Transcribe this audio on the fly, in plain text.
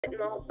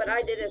fentanyl, but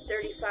I did a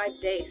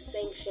 35-day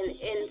sanction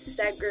in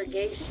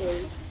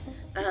segregation.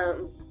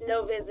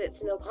 No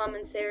visits, no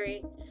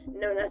commissary,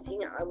 no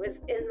nothing. I was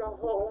in the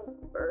hole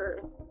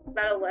for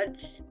that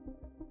alleged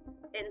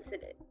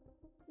incident.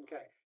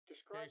 Okay.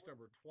 Case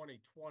number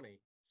 2020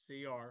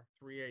 CR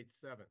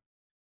 387.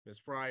 Ms.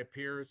 Fry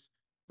appears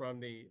from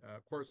the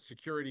court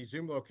security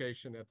Zoom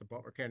location at the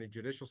Butler County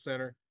Judicial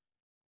Center.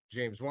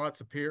 James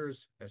Watts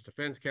appears as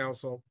defense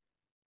counsel.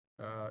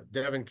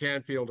 Devin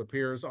Canfield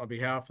appears on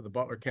behalf of the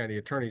Butler County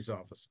Attorney's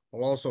Office.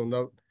 I'll also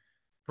note the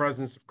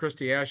presence of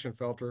Christy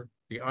Ashenfelter,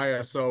 the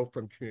ISO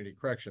from Community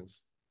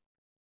Corrections.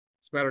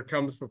 This matter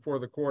comes before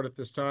the court at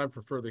this time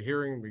for further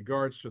hearing in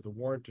regards to the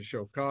warrant to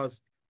show cause,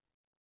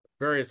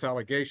 various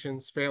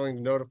allegations, failing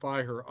to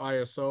notify her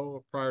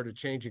ISO prior to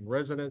changing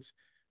residence,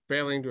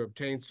 failing to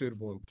obtain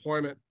suitable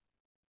employment,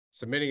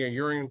 submitting a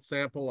urine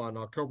sample on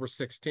October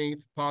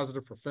 16th,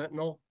 positive for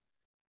fentanyl,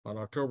 on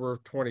October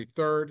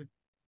 23rd,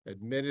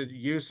 admitted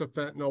use of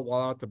fentanyl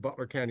while at the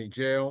Butler County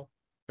Jail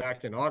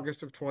back in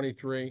August of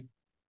 23.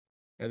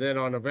 And then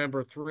on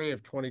November 3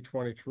 of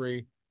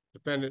 2023,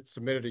 defendant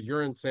submitted a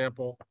urine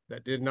sample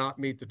that did not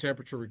meet the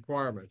temperature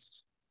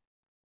requirements,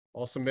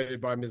 all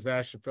submitted by Ms.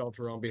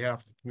 Ashenfelter on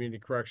behalf of the Community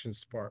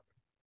Corrections Department.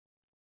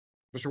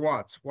 Mr.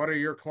 Watts, what are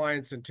your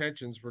client's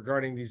intentions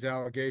regarding these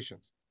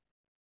allegations?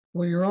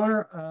 Well, Your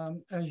Honor,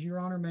 as Your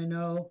Honor may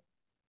know,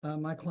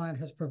 my client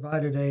has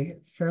provided a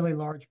fairly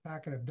large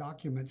packet of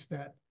documents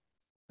that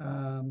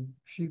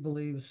she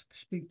believes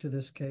speak to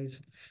this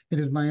case. It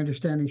is my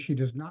understanding she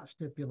does not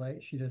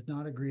stipulate, she does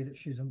not agree that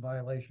she's in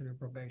violation of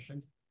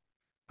probation.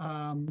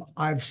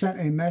 I've sent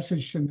a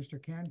message to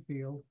Mr.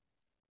 Canfield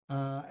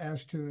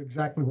as to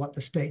exactly what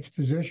the state's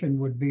position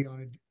would be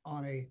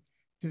on a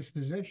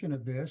disposition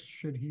of this,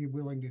 should he be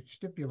willing to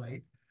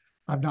stipulate.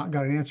 I've not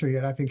got an answer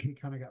yet. I think he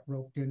kind of got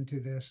roped into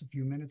this a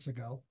few minutes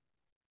ago.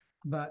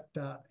 But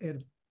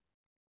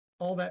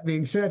all that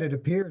being said, it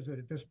appears that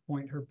at this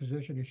point her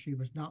position is she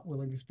was not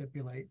willing to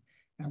stipulate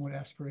and would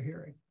ask for a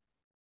hearing.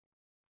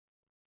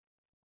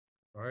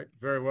 All right,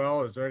 very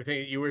well. Is there anything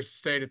that you wish to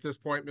state at this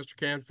point, Mr.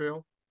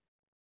 Canfield?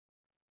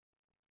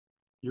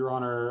 Your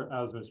Honor,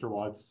 as Mr.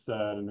 Watts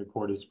said, and the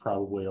court is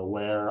probably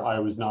aware, I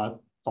was not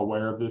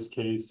aware of this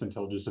case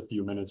until just a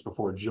few minutes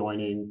before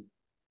joining.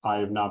 I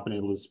have not been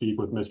able to speak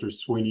with Mr.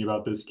 Sweeney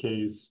about this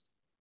case.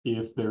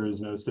 If there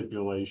is no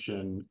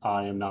stipulation,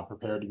 I am not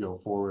prepared to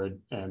go forward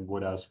and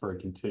would ask for a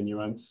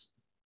continuance.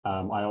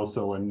 I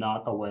also am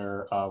not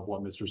aware of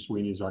what Mr.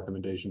 Sweeney's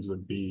recommendations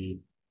would be,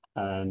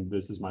 and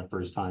this is my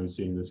first time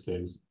seeing this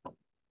case.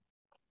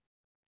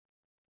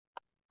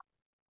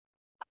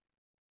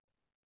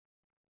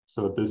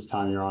 So at this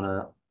time, Your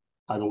Honor,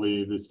 I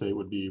believe the state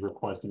would be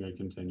requesting a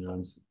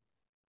continuance.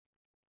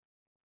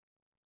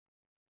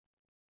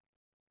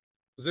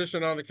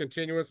 Position on the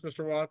continuance,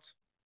 Mr. Watts?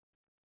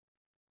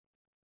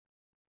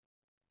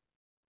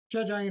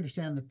 Judge, I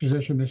understand the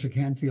position Mr.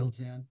 Canfield's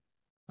in.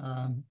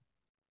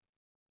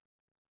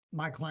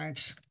 My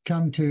clients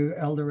come to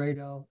El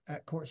Dorado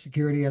at court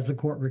security as the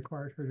court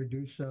required her to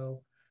do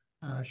so.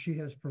 She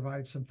has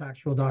provided some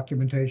factual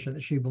documentation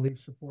that she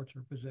believes supports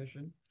her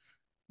position.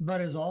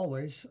 But as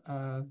always,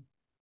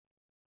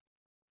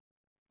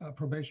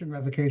 probation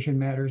revocation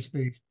matters.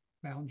 The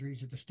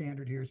boundaries of the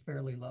standard here is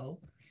fairly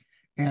low,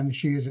 and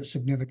she is at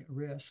significant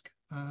risk.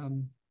 I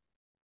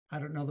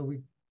don't know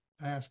that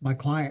I asked my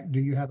client, do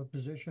you have a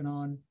position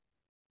on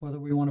whether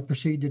we want to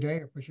proceed today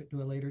or push it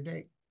to a later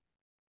date?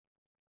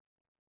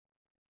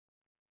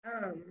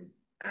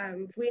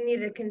 If we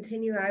need to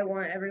continue, I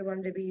want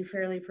everyone to be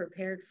fairly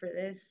prepared for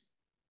this.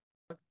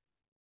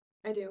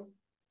 I do.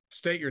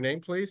 State your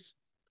name, please.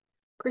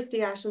 Christy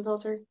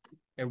Ashenfelter.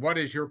 And what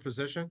is your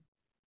position?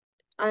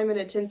 I'm an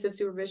intensive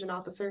supervision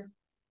officer.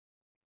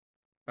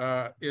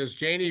 Is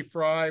Janie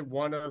Fry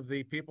one of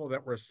the people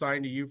that were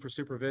assigned to you for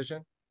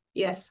supervision?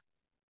 Yes.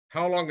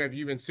 How long have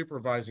you been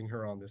supervising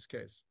her on this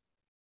case?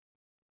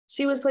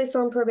 She was placed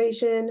on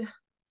probation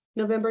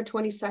November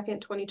 22nd,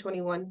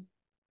 2021.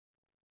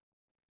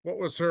 What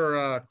was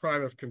her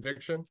crime of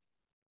conviction?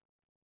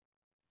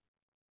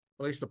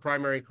 At least the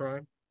primary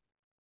crime?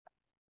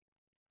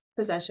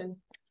 Possession.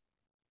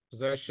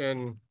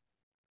 Possession.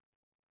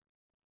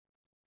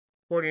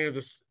 According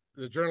to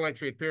the journal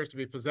entry, it appears to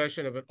be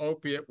possession of an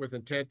opiate with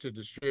intent to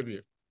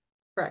distribute.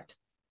 Correct.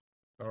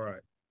 All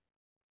right.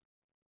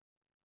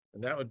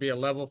 And that would be a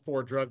level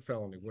 4 drug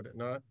felony, would it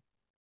not?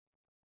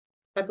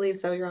 I believe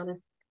so, Your Honor.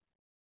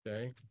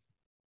 Okay.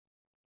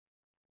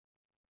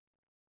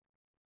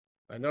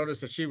 I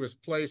noticed that she was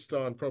placed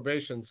on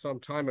probation some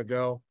time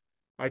ago.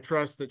 I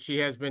trust that she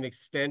has been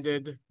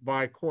extended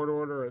by court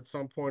order at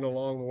some point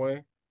along the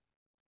way.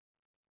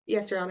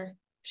 Yes, Your Honor.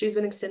 She's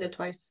been extended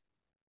twice.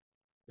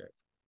 Okay.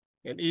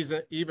 And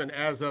even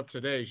as of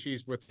today,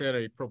 she's within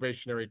a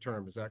probationary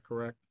term. Is that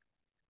correct?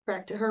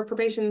 Correct. Her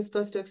probation is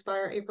supposed to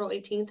expire April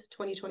 18th,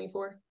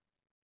 2024.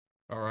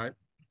 All right.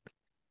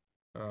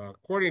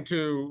 According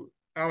to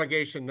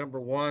allegation number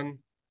 1,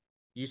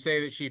 you say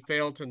that she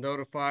failed to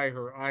notify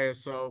her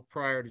ISO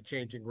prior to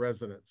changing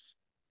residence.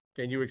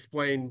 Can you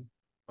explain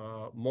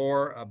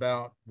more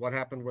about what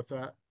happened with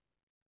that?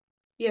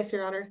 Yes,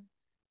 Your Honor.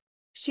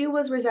 She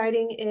was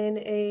residing in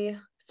a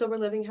sober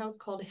living house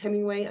called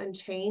Hemingway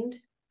Unchained.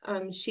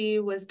 She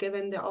was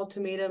given the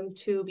ultimatum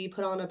to be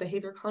put on a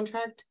behavior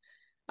contract.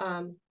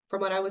 From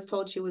what I was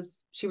told,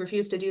 she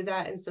refused to do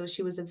that, and so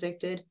she was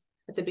evicted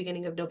at the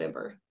beginning of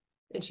November,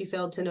 and she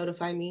failed to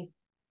notify me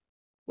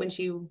when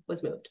she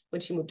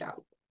moved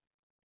out.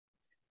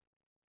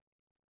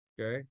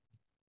 Okay.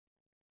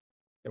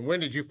 And when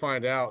did you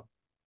find out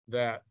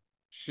that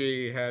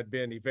she had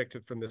been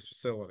evicted from this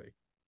facility?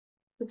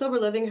 The sober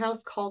living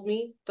house called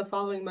me the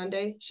following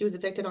Monday. She was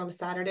evicted on a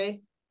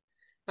Saturday.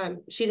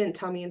 She didn't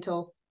tell me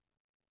until,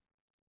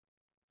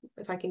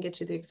 if I can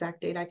get you the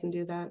exact date, I can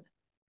do that.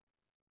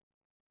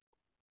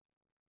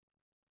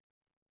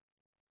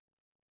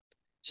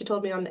 She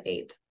told me on the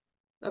 8th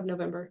of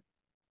November.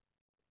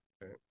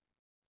 Okay.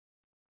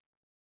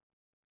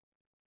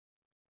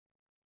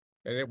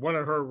 And one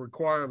of her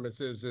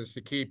requirements is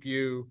to keep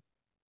you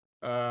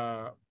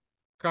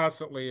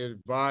constantly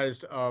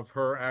advised of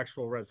her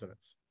actual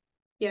residence.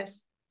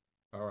 Yes.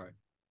 All right.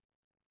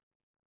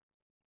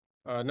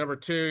 Number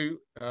two,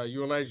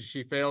 you allege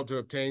she failed to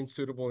obtain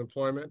suitable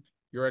employment.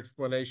 Your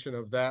explanation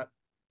of that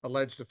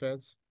alleged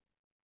offense?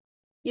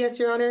 Yes,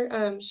 Your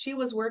Honor. She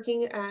was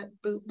working at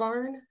Boot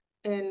Barn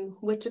in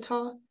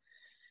Wichita.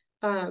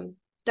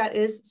 That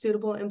is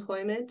suitable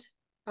employment,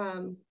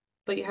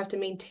 but you have to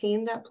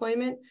maintain that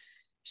employment.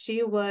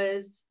 She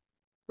was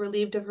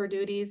relieved of her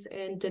duties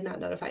and did not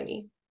notify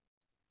me.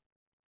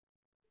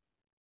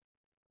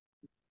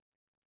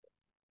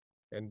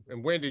 And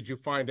when did you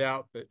find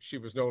out that she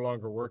was no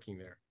longer working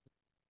there?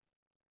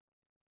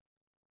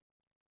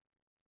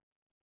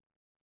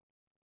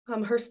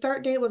 Her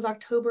start date was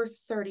October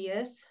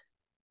 30th,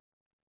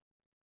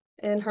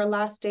 and her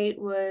last date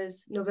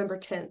was November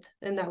 10th,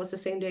 and that was the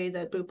same day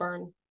that Boot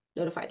Barn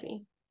notified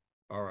me.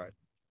 All right.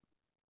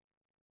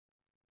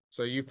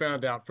 So you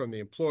found out from the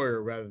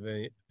employer rather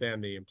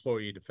than the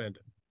employee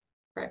defendant?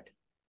 Correct.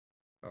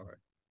 All right.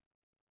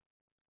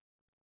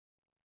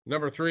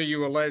 Number three,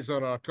 you alleged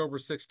on October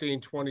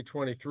 16,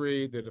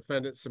 2023, the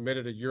defendant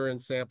submitted a urine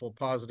sample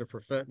positive for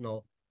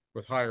fentanyl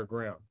with Higher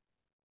Ground.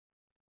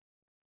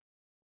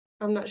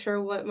 I'm not sure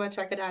what much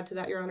I could add to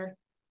that, Your Honor.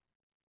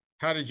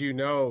 How did you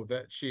know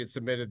that she had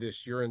submitted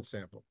this urine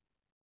sample?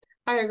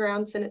 Higher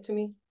Ground sent it to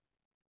me.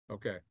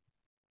 Okay.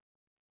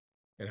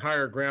 And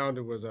Higher Ground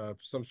was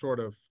some sort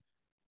of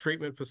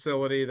treatment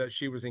facility that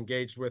she was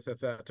engaged with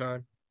at that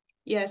time?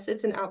 Yes,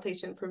 it's an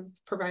outpatient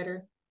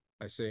provider.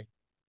 I see.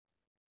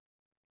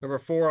 Number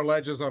four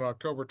alleges on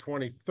October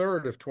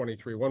 23rd of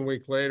 23, 1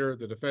 week later,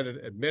 the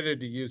defendant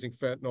admitted to using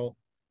fentanyl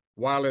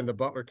while in the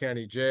Butler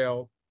County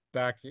Jail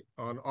back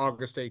on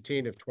August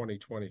 18 of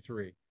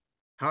 2023.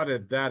 How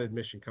did that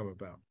admission come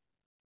about?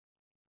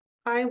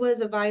 I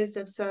was advised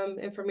of some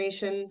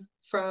information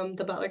from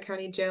the Butler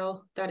County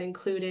Jail that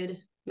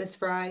included Miss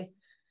Fry.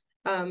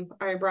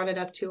 I brought it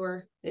up to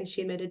her, and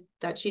she admitted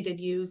that she did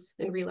use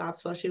and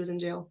relapse while she was in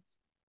jail.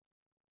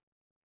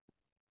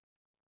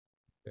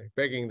 Okay.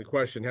 Begging the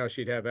question how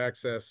she'd have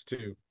access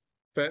to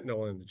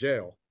fentanyl in the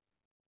jail.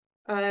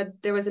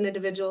 There was an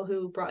individual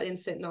who brought in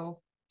fentanyl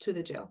to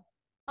the jail.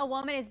 A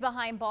woman is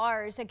behind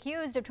bars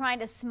accused of trying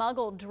to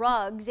smuggle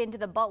drugs into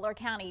the Butler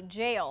County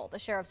Jail. The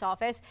sheriff's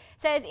office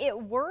says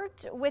it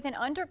worked with an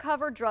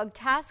undercover drug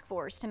task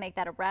force to make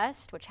that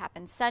arrest, which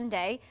happened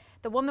Sunday.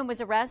 The woman was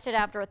arrested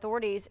after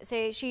authorities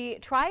say she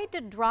tried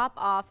to drop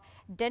off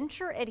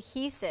denture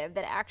adhesive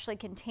that actually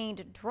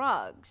contained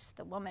drugs.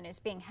 The woman is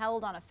being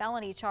held on a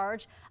felony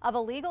charge of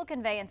illegal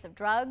conveyance of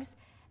drugs.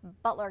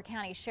 Butler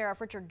County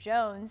Sheriff Richard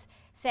Jones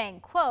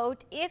saying,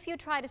 quote, "If you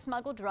try to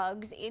smuggle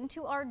drugs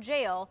into our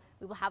jail,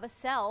 we will have a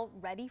cell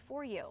ready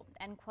for you,"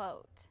 end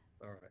quote.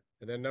 All right.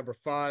 And then number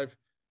five,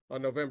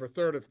 on November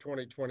 3rd of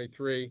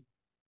 2023,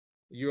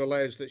 you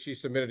allege that she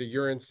submitted a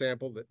urine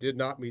sample that did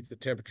not meet the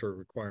temperature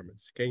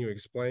requirements. Can you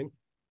explain?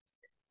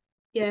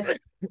 Yes.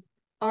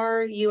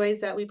 Our UAs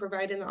that we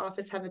provide in the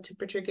office have a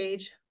temperature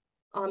gauge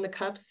on the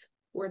cups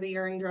where the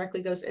urine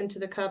directly goes into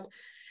the cup.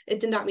 It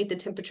did not meet the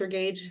temperature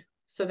gauge,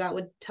 so that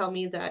would tell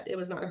me that it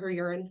was not her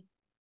urine.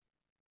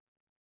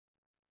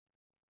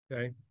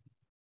 Okay.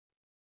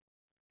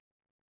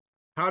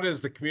 How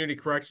does the Community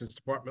Corrections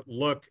Department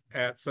look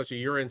at such a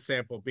urine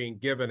sample being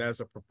given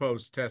as a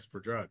proposed test for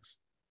drugs?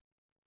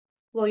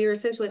 Well, you're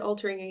essentially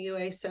altering a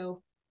UA,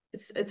 so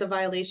it's a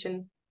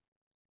violation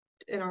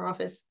in our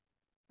office.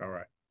 All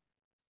right.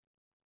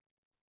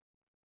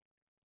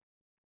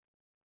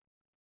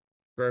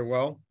 Very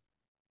well.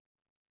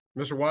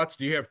 Mr. Watts,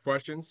 do you have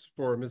questions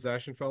for Ms.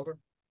 Ashenfelder?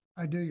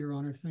 I do, Your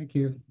Honor. Thank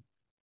you.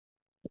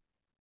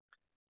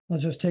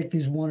 Let's just take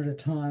these one at a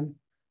time.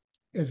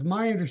 It's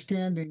my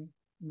understanding,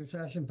 Ms.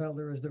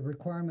 Ashenfelder, is the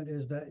requirement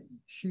is that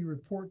she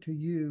report to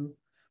you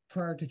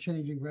prior to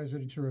changing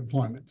residence or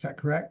employment. Is that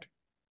correct?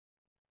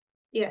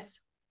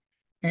 Yes.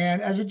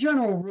 And as a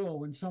general rule,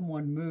 when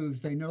someone moves,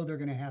 they know they're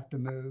going to have to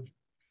move.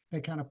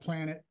 They kind of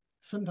plan it.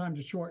 Sometimes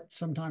it's short,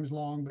 sometimes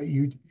long, but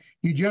you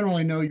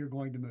generally know you're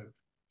going to move.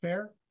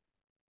 Fair?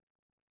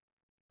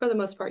 For the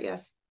most part,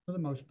 yes. for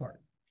the most part.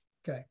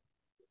 Okay.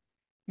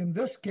 In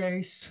this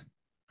case,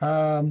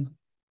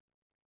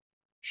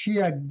 she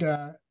had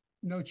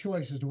no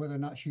choice as to whether or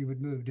not she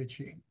would move, did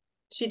she?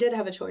 She did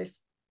have a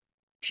choice.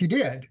 She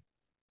did.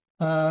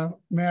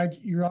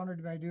 Your Honor,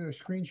 may I do a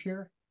screen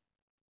share?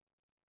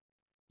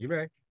 You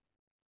may,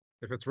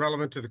 if it's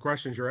relevant to the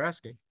questions you're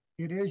asking.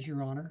 It is,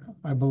 Your Honor,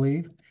 I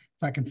believe,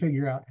 if I can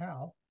figure out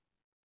how.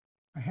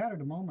 I had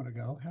it a moment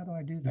ago. How do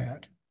I do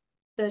that?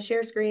 The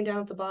share screen down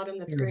at the bottom,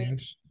 that's There it green.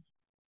 is.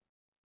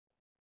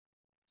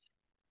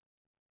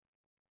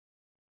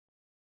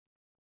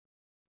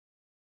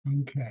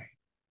 Okay.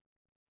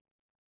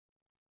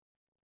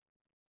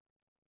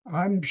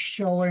 I'm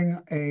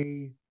showing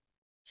a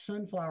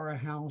sunflower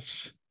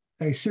house,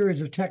 a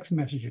series of text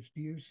messages.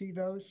 Do you see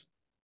those?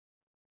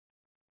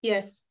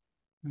 Yes,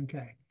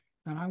 Okay.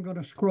 And I'm going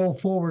to scroll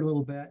forward a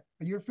little bit.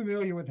 And you're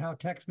familiar with how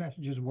text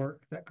messages work,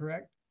 is that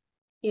correct?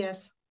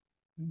 yes,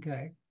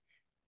 Okay.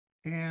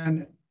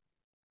 And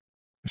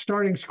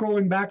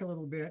scrolling back a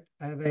little bit,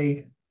 I have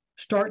a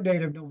start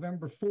date of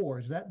November 4.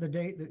 Is that the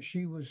date that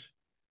she was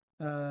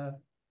out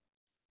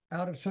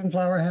of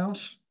Sunflower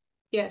House?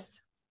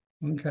 yes.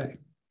 Okay.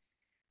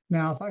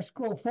 Now, if I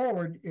scroll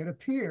forward, it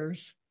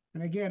appears,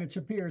 and again, it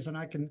appears, and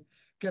I can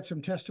get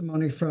some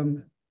testimony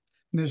from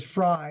Ms.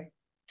 Fry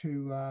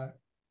to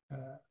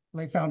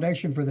lay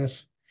foundation for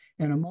this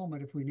in a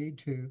moment if we need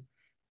to.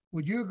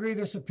 Would you agree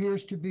this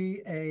appears to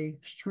be a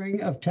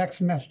string of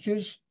text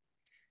messages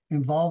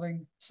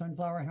involving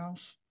Sunflower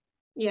House?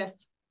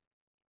 Yes.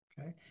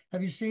 Okay.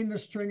 Have you seen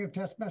this string of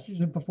text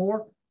messages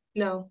before?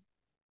 No.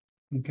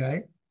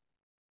 Okay.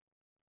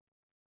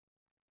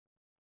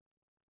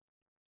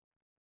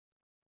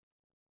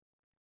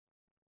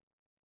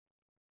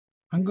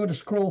 I'm going to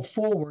scroll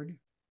forward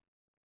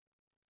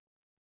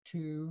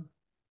to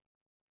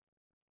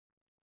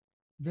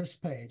this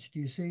page. Do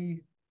you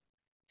see? It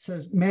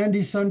says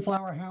Mandy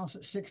Sunflower House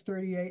at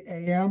 6:38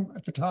 a.m.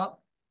 at the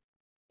top.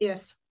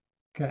 Yes.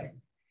 Okay.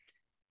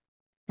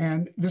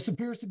 And this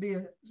appears to be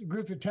a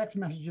group of text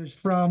messages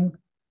from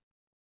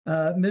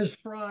Ms.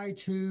 Fry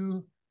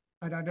to,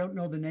 and I don't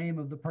know the name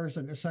of the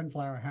person at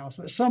Sunflower House,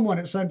 but someone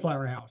at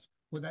Sunflower House.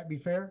 Would that be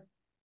fair?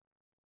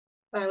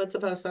 I would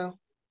suppose so.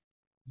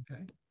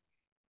 Okay.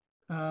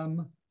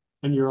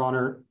 And Your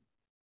Honor,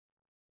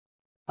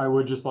 I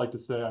would just like to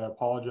say I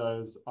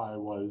apologize. I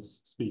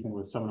was speaking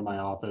with someone in my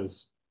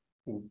office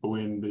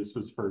when this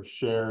was first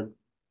shared.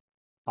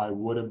 I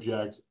would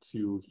object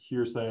to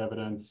hearsay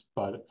evidence,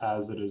 but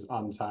as it is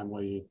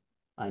untimely,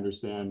 I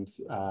understand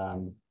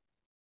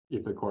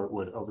if the court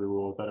would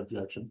overrule that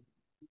objection.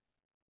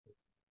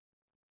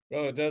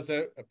 Well, it does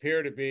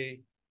appear to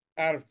be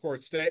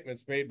out-of-court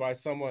statements made by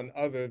someone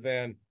other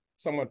than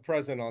someone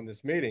present on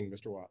this meeting,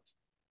 Mr. Watts.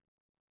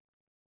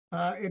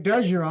 It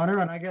does, Your Honor,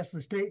 and I guess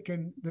the state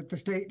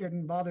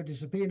didn't bother to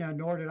subpoena,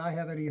 nor did I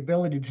have any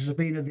ability to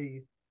subpoena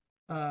the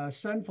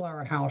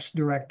Sunflower House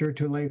director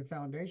to lay the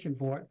foundation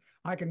for it.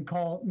 I can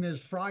call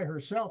Ms. Fry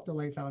herself to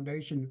lay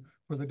foundation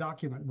for the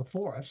document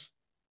before us.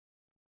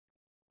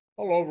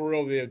 I'll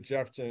overrule the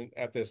objection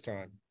at this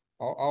time.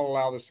 I'll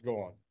allow this to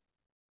go on.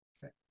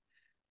 Okay.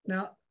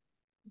 Now,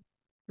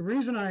 the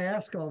reason I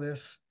ask all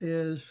this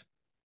is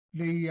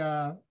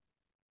the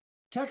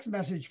text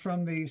message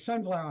from the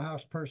Sunflower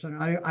House person,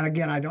 and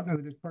again, I don't know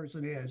who this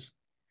person is,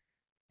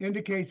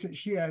 indicates that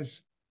she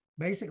has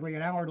basically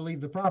an hour to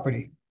leave the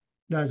property,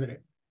 doesn't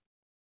it?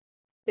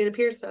 It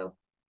appears so.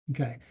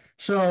 Okay.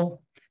 So,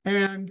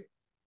 and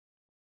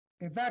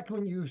in fact,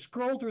 when you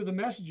scroll through the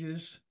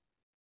messages,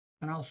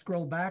 and I'll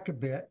scroll back a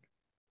bit.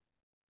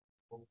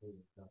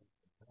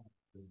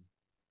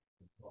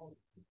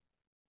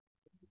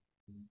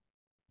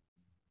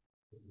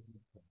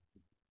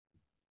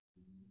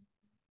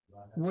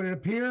 Would it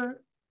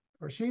appear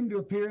or seem to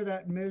appear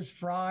that Ms.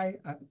 Fry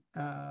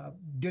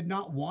did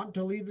not want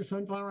to leave the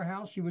Sunflower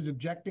House? She was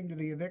objecting to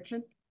the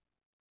eviction?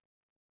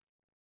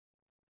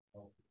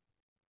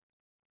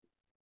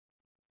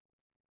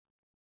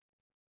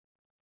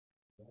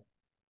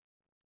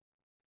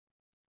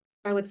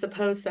 I would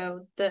suppose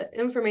so. The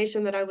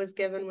information that I was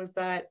given was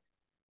that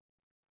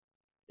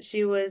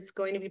she was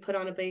going to be put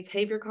on a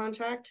behavior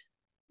contract,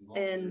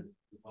 and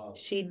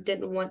she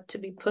didn't want to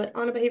be put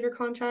on a behavior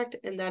contract,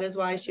 and that is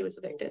why she was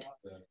evicted.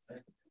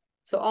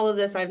 So all of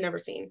this I've never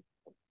seen.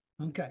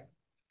 Okay.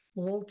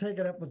 We'll take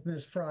it up with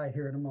Ms. Fry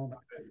here in a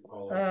moment.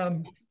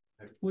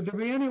 Would there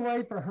be any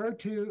way for her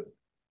to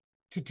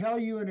tell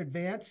you in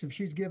advance if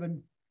she's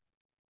given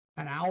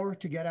an hour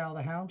to get out of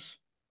the house?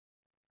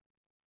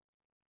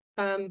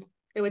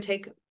 It would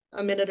take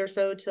a minute or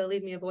so to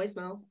leave me a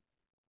voicemail.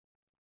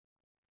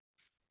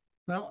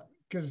 Well,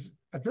 because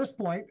at this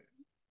point,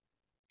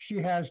 she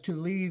has to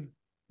leave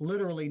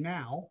literally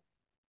now,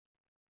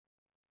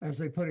 as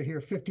they put it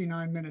here,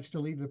 59 minutes to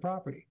leave the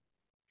property.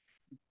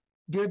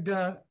 Did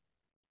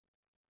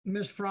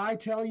Ms. Fry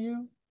tell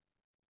you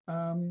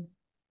at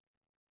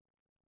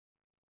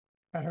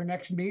her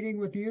next meeting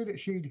with you that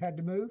she had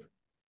to move?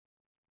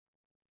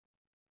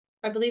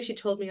 I believe she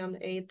told me on the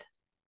 8th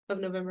of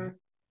November.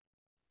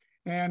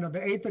 And on the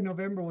 8th of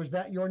November, was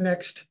that your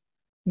next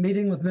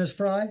meeting with Ms.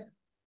 Fry?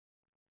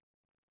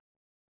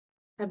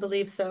 I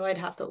believe so. I'd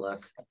have to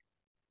look.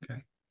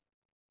 Okay.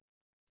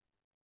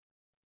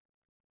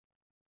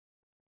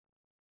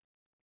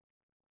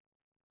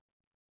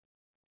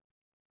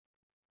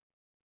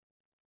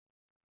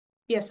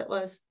 Yes, it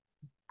was.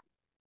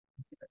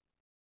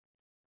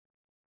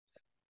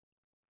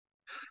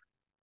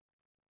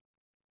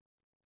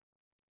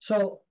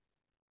 So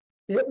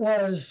it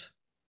was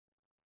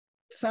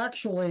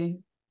factually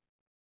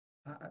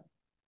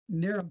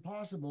near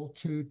impossible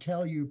to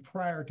tell you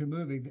prior to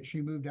moving that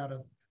she moved out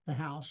of the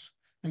house.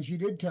 And she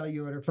did tell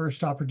you at her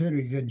first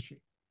opportunity, didn't she?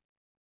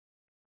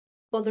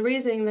 Well, the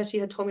reasoning that she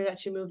had told me that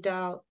she moved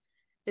out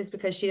is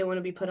because she didn't want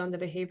to be put on the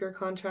behavior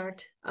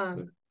contract.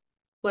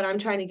 What I'm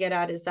trying to get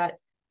at is that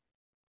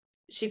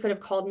she could have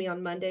called me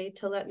on Monday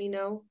to let me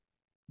know,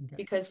 Okay.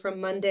 because from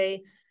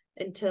Monday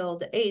until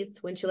the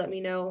 8th, when she let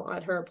me know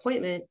at her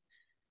appointment,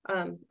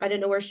 I didn't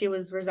know where she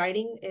was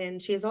residing,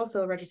 and she is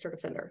also a registered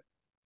offender.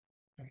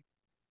 Okay.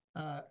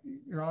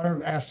 Your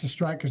Honor, asked to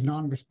strike as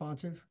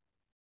non-responsive.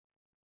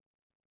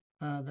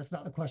 That's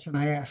not the question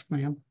I asked,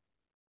 ma'am.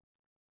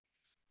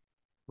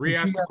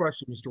 Re-ask the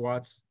question, Mr.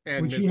 Watts,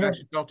 and would she Ms. have-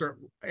 Ashley-Belter,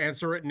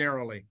 answer it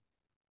narrowly.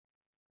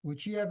 Would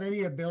she have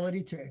any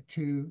ability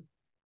to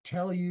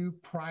tell you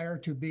prior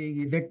to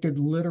being evicted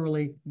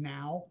literally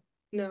now?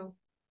 No.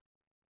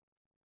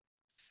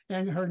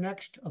 And her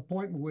next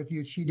appointment with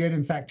you, she did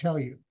in fact tell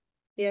you?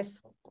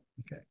 Yes.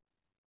 Okay.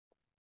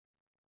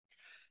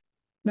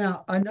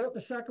 Now, I note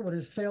the second one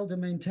is failed to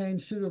maintain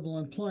suitable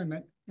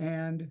employment,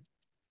 and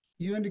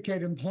you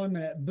indicate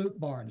employment at Boot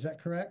Barn, is that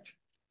correct?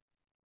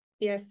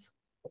 Yes.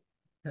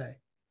 Okay.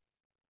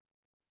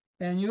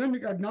 And you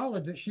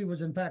acknowledge that she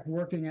was in fact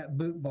working at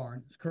Boot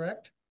Barn,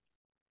 correct?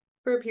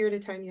 For a period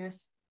of time,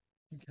 yes.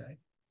 Okay.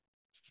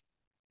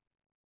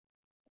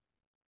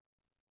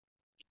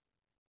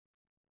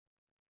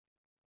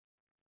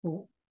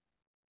 Well,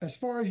 as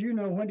far as you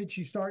know, when did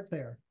she start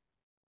there?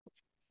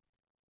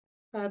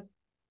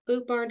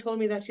 Boot Barn told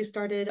me that she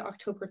started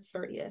October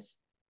 30th.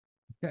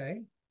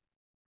 Okay.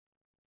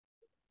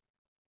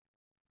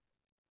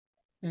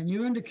 And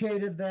you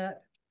indicated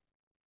that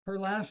her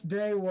last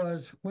day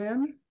was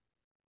when?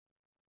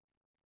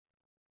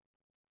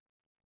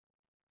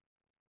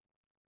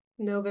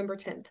 November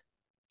 10th.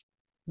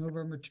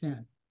 November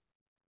 10th.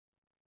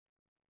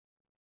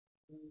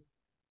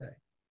 Okay.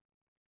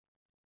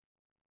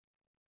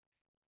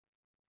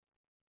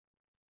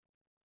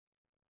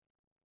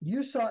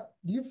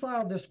 You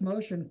filed this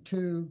motion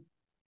to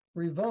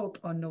revoke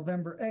on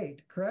November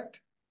 8th, correct?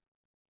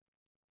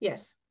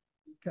 Yes.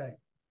 Okay.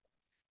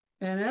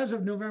 And as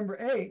of November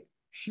 8th,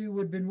 she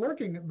would have been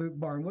working at Boot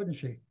Barn, wouldn't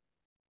she?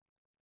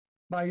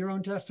 By your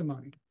own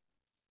testimony.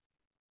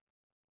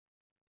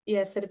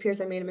 Yes, it appears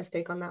I made a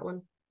mistake on that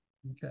one.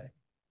 Okay.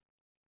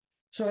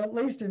 So at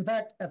least, in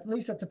fact, at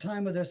least at the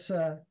time of this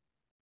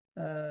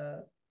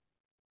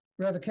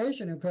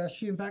revocation request,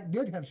 she in fact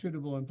did have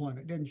suitable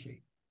employment, didn't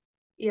she?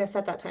 Yes,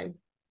 at that time.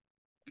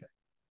 Okay.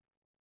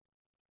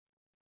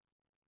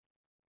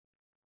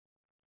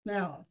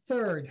 Now,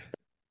 third,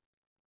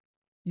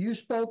 you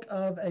spoke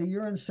of a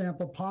urine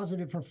sample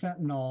positive for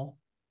fentanyl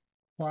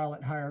while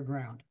at higher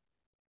ground.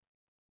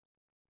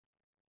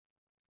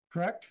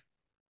 Correct?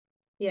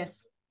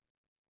 Yes.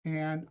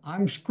 And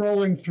I'm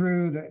scrolling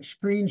through the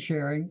screen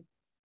sharing.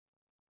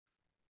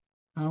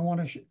 I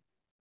want to,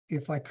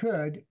 if I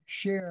could,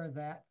 share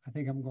that. I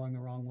think I'm going the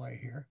wrong way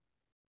here.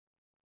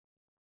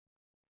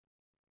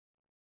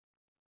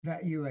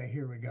 That UA,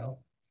 here we go.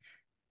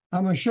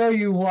 I'm going to show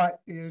you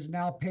what is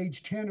now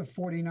page 10 of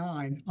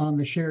 49 on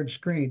the shared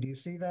screen. Do you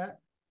see that?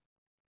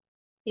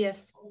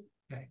 Yes.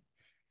 Okay.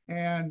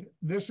 And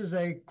this is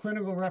a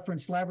clinical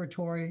reference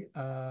laboratory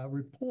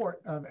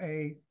report of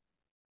a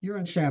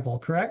urine sample,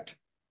 correct?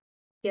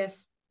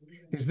 Yes.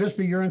 Is this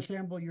the urine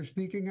sample you're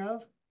speaking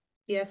of?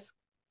 Yes.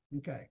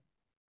 Okay.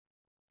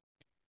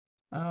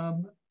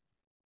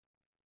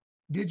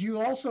 Did you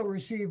also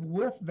receive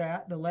with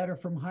that the letter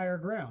from higher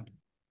ground?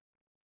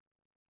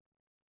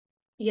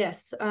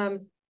 Yes. I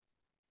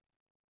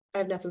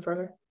have nothing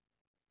further.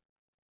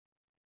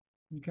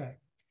 Okay.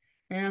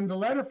 And the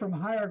letter from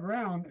higher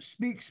ground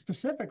speaks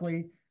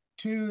specifically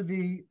to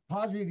the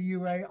positive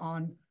UA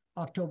on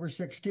October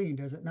 16,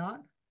 does it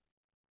not?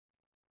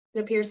 It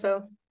appears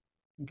so.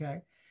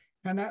 Okay.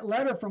 And that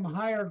letter from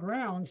higher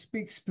ground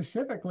speaks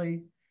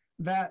specifically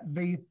that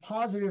the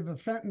positive of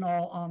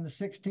fentanyl on the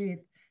 16th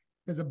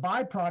is a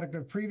byproduct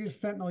of previous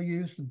fentanyl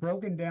use,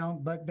 broken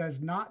down, but does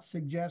not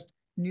suggest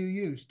new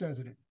use,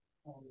 doesn't it?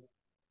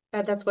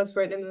 That's what's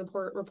written in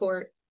the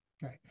report.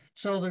 Okay.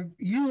 So the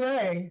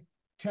UA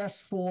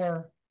tests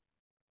for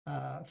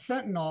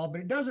fentanyl,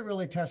 but it doesn't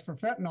really test for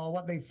fentanyl.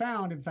 What they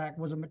found, in fact,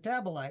 was a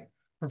metabolite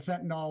for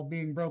fentanyl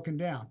being broken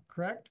down,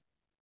 correct?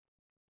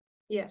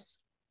 Yes.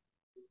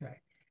 Okay.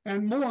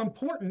 And more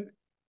important,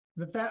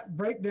 that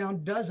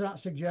breakdown does not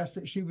suggest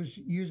that she was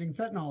using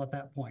fentanyl at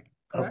that point,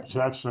 correct?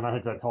 Objection, I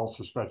think that calls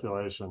for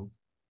speculation.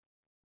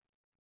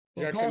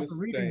 Well, it calls for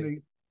reading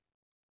the,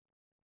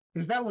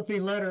 is that what the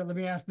letter, let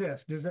me ask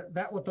this, is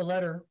that what the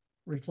letter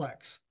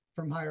reflects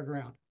from higher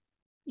ground.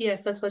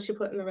 Yes, that's what she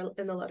put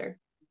in the letter.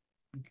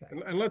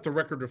 Okay. And let the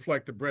record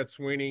reflect that Brett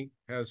Sweeney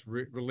has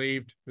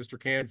relieved Mr.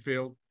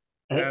 Canfield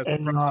And, as the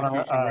Your Honor,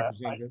 prosecution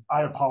representative.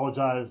 I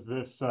apologize.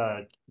 This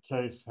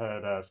case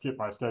had skipped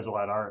my schedule.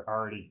 I'd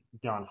already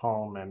gone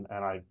home and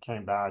I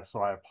came back, so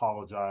I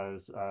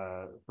apologize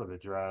for the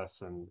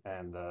dress and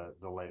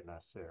the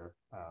lateness here.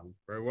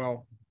 Very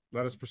well.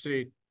 Let us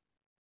proceed.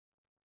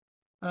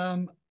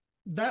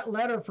 That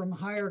letter from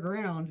higher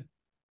ground,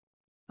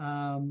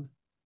 in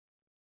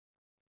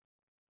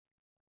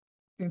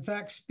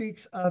fact,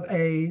 speaks of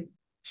a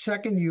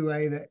second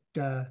UA that,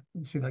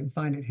 let's see if I can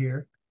find it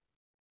here,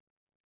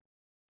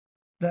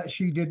 that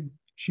she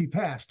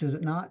passed, does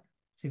it not?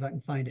 See if I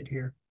can find it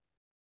here.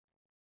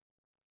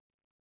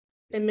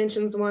 It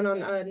mentions one on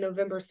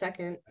November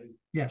 2nd.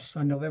 Yes,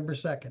 on November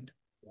 2nd.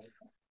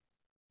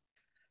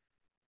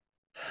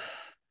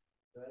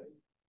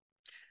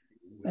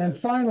 And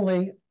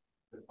finally,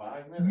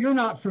 you're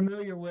not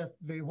familiar with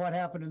what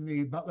happened in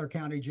the Butler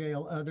County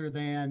Jail other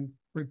than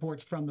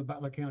reports from the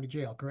Butler County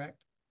Jail,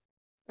 correct?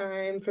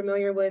 I'm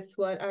familiar with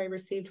what I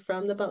received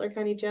from the Butler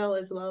County Jail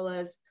as well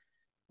as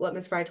what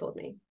Ms. Fry told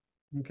me.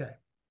 Okay.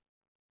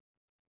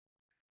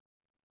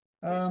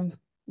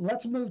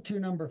 Let's move to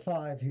number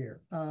 5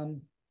 here.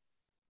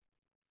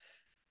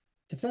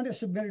 Defendant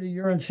submitted a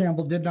urine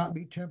sample, did not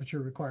meet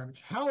temperature requirements.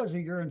 How is a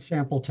urine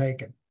sample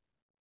taken?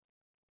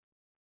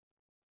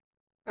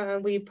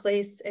 We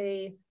place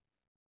a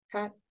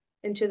hat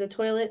into the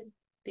toilet.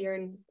 The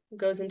urine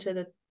goes into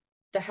the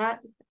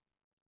hat.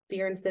 The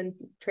urine's then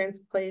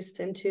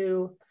transplaced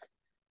into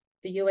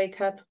the UA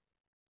cup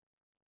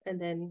and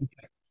then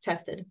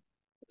tested.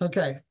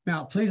 Okay,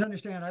 now please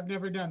understand, I've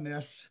never done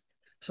this,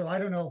 so I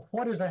don't know.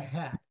 What is a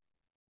hat?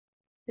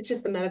 It's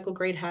just the medical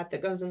grade hat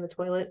that goes in the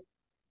toilet.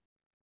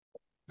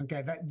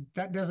 Okay,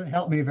 that doesn't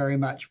help me very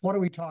much. What are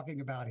we talking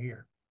about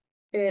here?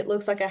 It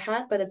looks like a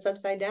hat, but it's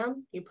upside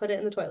down. You put it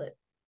in the toilet.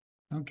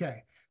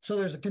 Okay, so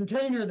there's a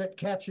container that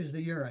catches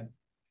the urine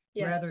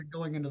rather than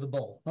going into the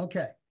bowl.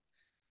 Okay,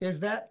 is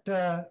that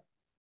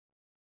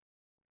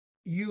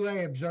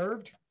UA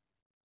observed?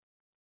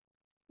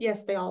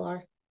 Yes, they all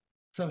are.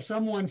 So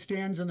someone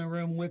stands in the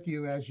room with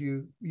you as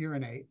you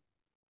urinate?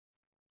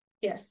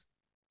 Yes.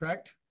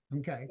 Correct?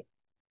 Okay.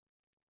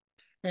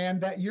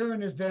 And that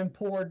urine is then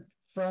poured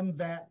from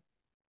that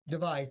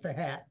device, the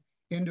hat,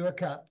 into a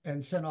cup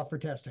and sent off for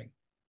testing,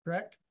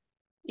 correct?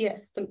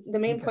 Yes, the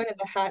main point of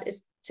the hat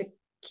is to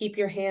keep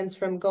your hands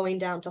from going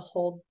down to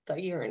hold the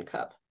urine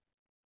cup.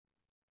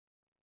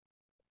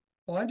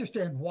 Well, I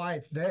understand why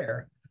it's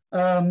there.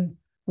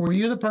 Were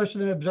you the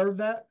person that observed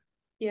that?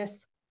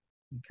 Yes.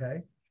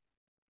 Okay.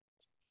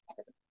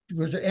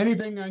 Was there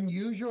anything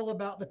unusual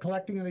about the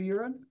collecting of the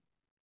urine?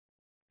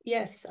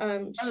 Yes.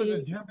 Other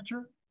than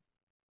temperature?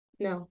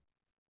 No.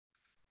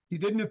 You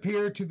didn't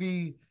appear to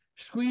be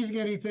squeezing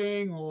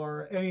anything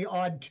or any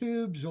odd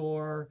tubes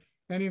or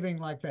anything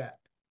like that?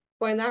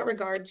 Well, in that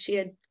regard, she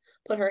had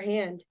put her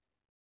hand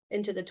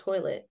into the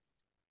toilet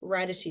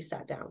right as she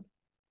sat down.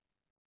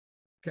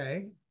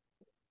 Okay.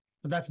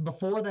 But that's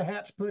before the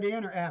hat's put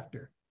in or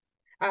after?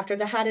 After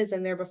the hat is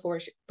in there before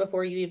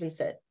you even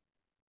sit.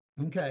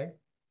 Okay.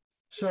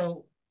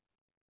 So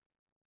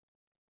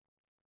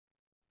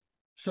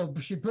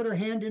she put her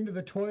hand into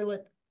the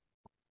toilet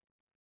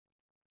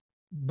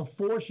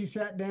before she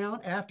sat down,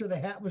 after the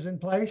hat was in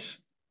place?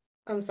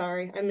 I'm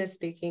sorry, I'm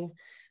misspeaking.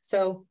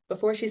 So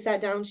before she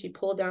sat down, she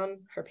pulled down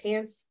her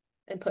pants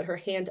and put her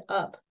hand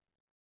up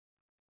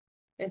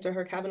into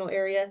her cabinal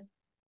area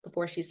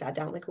before she sat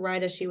down, like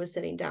right as she was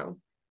sitting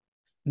down.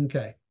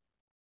 Okay.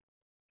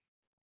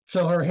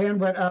 So her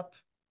hand went up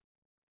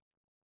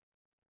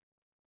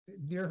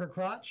near her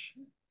crotch?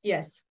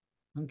 Yes.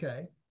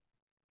 Okay.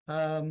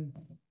 Did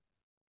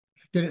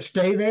it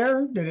stay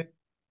there? Did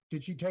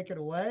she take it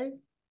away?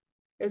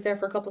 It was there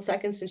for a couple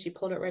seconds and she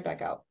pulled it right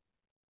back out.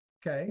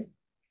 Okay.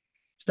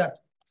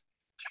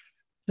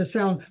 This is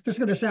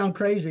going to sound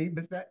crazy,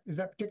 but is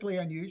that particularly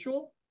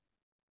unusual?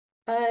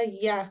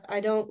 Yeah, I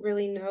don't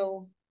really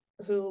know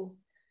who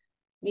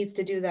needs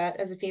to do that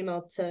as a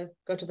female to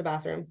go to the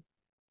bathroom.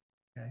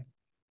 Okay.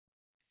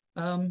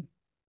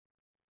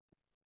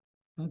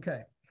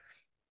 Okay.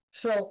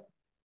 So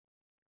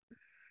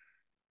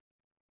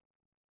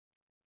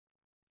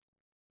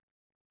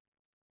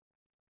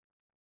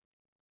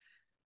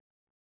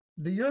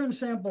the urine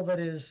sample that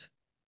is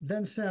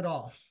then sent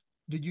off,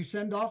 did you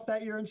send off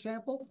that urine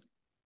sample?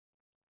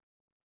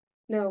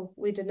 No,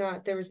 we did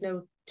not. There was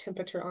no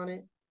temperature on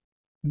it.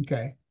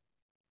 Okay.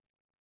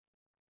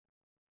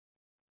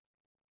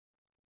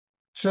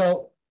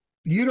 So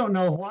you don't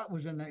know what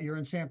was in that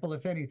urine sample,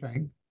 if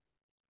anything.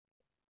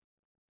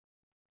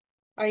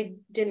 I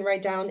didn't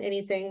write down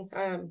anything.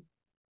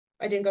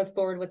 I didn't go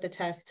forward with the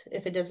test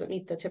if it doesn't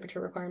meet the temperature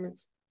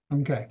requirements.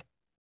 Okay.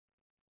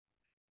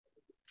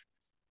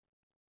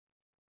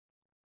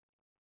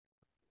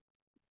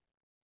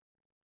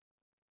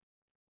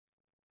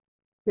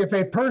 If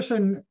a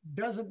person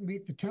doesn't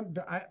meet the temp,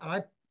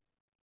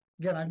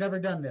 again, I've never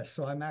done this,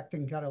 so I'm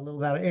acting kind of a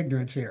little out of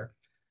ignorance here.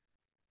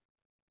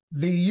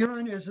 The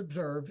urine is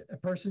observed. A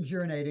person's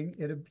urinating.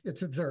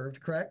 It's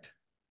observed, correct?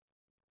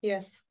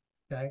 Yes.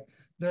 Okay.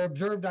 They're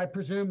observed, I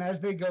presume,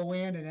 as they go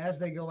in and as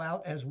they go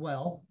out as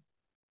well.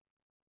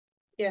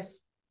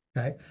 Yes.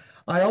 Okay.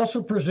 I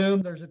also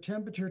presume there's a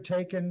temperature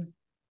taken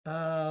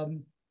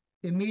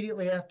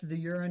immediately after the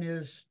urine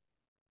is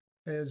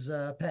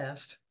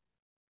passed.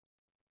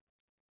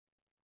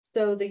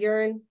 So the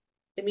urine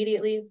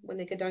immediately when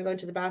they get done going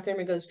to the bathroom,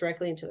 it goes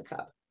directly into the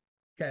cup.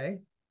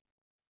 Okay.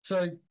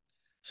 So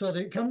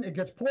it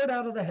gets poured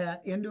out of the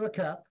hat into a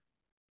cup,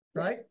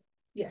 right?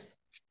 Yes.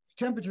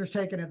 Temperature is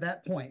taken at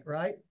that point,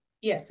 right?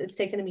 Yes, it's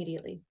taken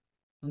immediately.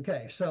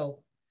 Okay,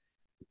 so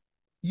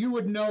you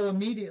would know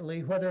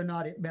immediately whether or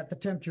not it met the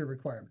temperature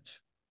requirements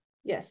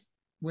Yes.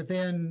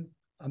 within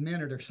a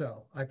minute or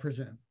so, I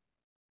presume.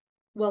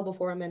 Well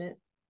before a minute.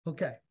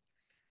 Okay.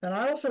 And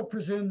I also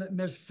presume that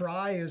Ms.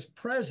 Fry is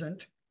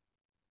present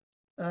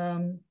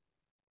as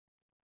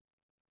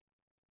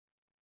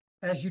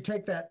you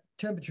take that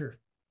temperature.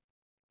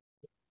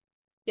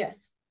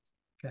 Yes,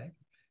 Okay.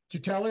 Did you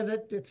tell her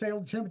that it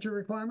failed temperature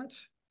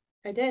requirements?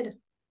 I did.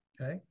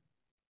 Okay.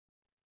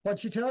 What'd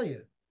she tell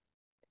you?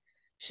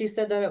 She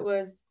said that it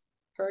was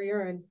her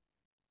urine.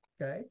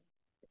 Okay.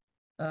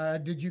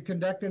 Did you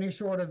conduct any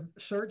sort of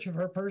search of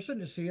her person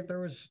to see if there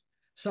was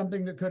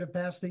something that could have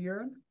passed the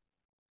urine?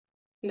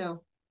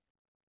 No.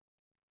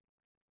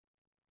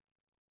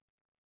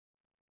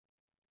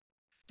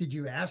 Did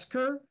you ask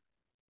her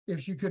if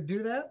she could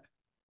do that?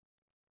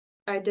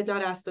 I did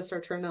not ask the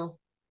searcher, no.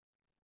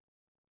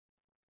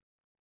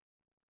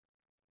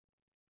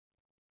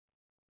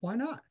 Why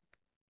not?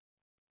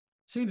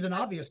 Seems an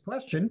obvious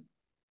question.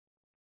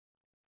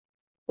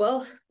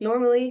 Well,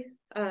 normally,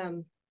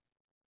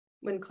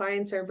 when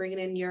clients are bringing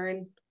in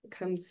urine, it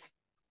comes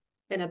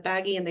in a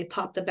baggie and they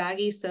pop the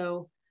baggie.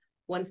 So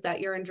once that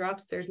urine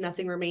drops, there's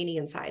nothing remaining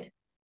inside.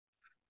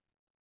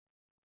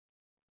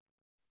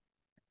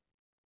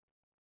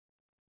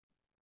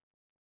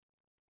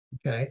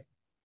 Okay.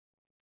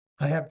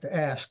 I have to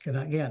ask, and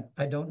again,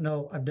 I don't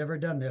know. I've never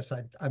done this.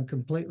 I'm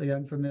completely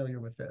unfamiliar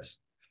with this.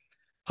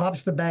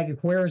 Pops the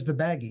baggie. Where is the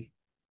baggie?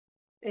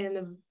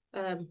 In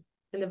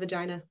the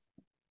vagina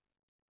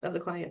of the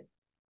client.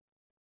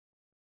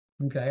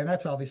 Okay, and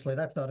that's not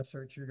a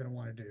search you're going to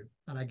want to do,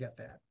 and I get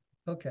that.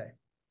 Okay.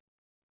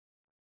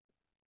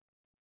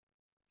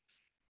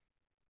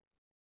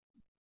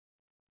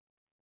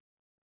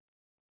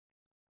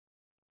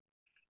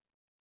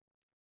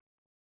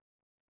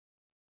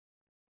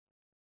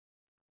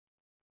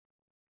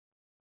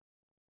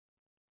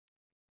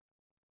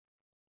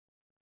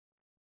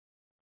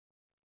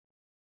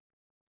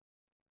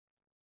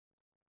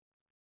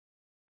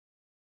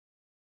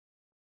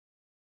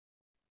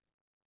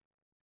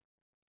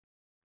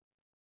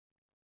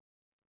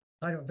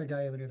 I don't think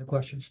I have any other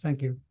questions.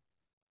 Thank you.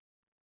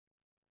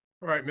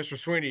 All right, Mr.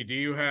 Sweeney, do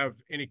you have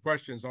any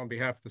questions on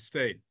behalf of the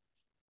state?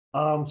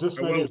 Just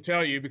I maybe. will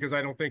tell you, because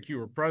I don't think you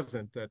were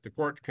present, that the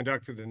court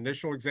conducted an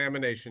initial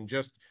examination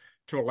just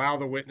to allow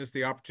the witness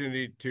the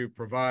opportunity to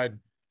provide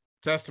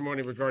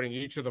testimony regarding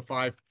each of the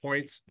 5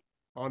 points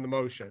on the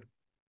motion.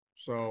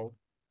 So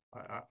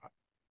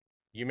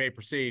you may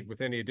proceed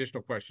with any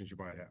additional questions you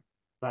might have.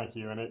 Thank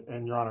you.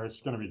 And Your Honor, it's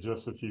going to be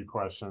just a few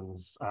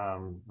questions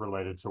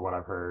related to what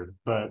I've heard.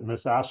 But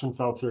Ms.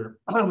 Ashenfelter,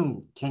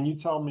 can you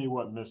tell me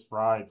what Ms.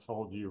 Fry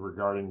told you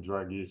regarding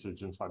drug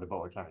usage inside the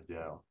Butler County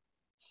Jail?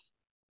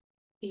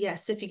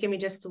 Yes, if you give me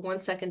just 1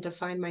 second to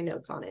find my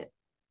notes on it.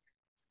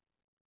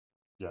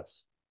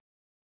 Yes.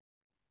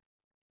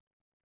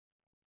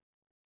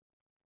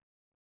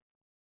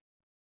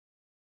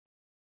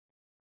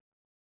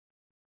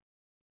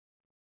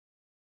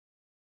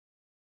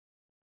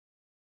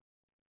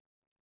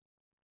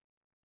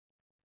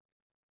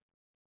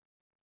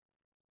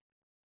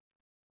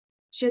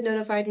 She had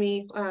notified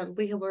me.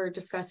 We were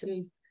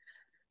discussing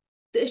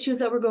the issues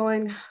that were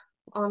going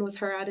on with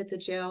her out at the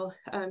jail.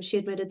 She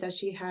admitted that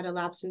she had a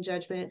lapse in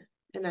judgment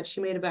and that she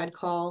made a bad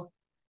call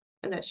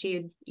and that she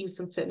had used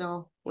some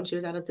fentanyl when she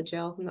was out at the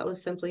jail. And that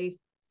was simply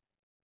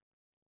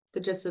the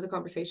gist of the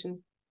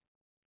conversation.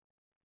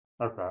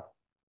 Okay.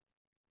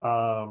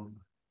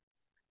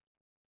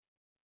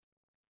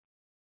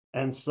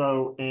 And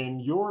so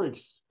in your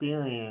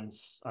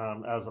experience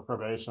as a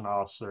probation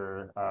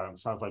officer,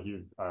 sounds like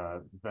you've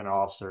been an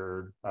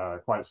officer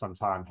quite some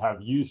time.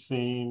 Have you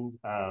seen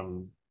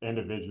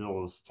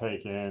individuals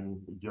take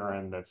in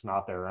urine that's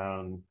not their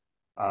own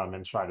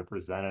and try to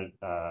present it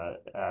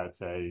at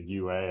a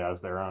UA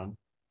as their own?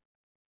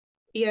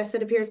 Yes,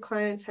 it appears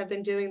clients have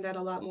been doing that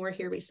a lot more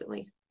here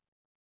recently.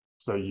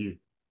 So you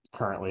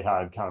currently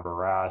had kind of a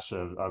rash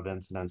of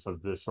incidents of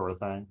this sort of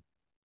thing?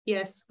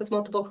 Yes, with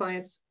multiple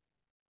clients.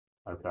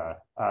 Okay.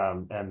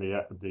 And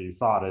the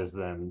thought is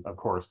then, of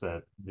course,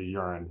 that the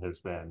urine has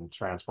been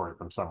transported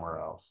from somewhere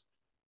else.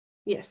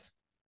 Yes.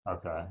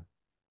 Okay.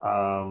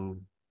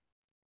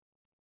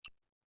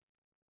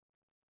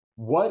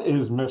 What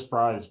is Miss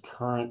Fry's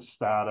current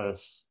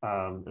status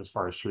as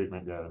far as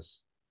treatment goes?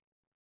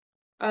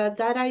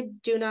 That I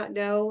do not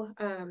know.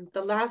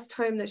 The last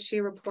time that she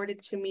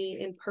reported to me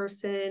in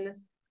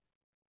person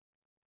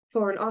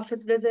for an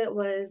office visit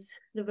was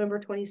November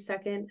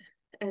 22nd,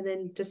 and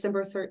then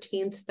December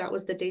 13th. That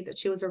was the date that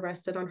she was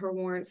arrested on her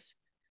warrants.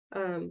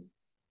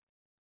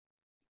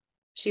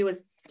 She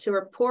was to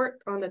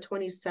report on the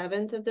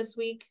 27th of this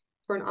week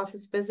for an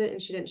office visit,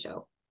 and she didn't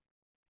show.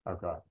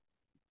 Okay.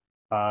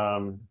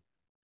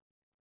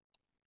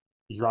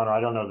 Your Honor,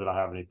 I don't know that I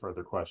have any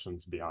further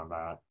questions beyond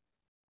that.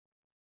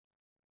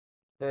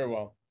 Very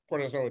well.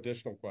 Court has no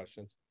additional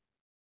questions.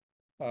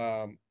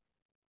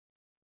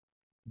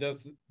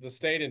 Does the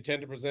state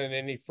intend to present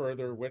any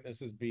further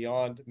witnesses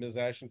beyond Ms.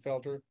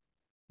 Ashenfelter?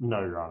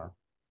 No, Your Honor.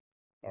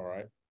 All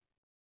right.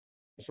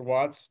 Mr.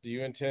 Watts, do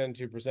you intend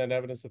to present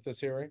evidence at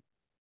this hearing?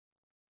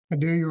 I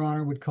do, Your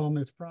Honor. Would call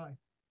Ms. Fry.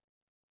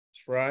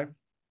 Ms. Fry,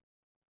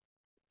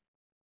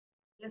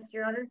 Yes,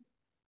 Your Honor.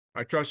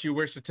 I trust you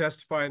wish to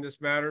testify in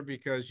this matter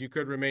because you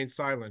could remain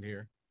silent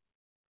here.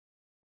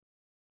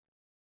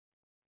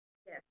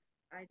 Yes,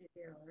 I do,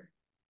 Your Honor.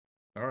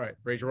 All right.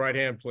 Raise your right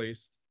hand,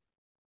 please.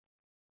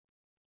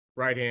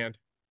 Right hand.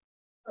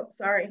 Oh,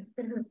 sorry.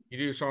 You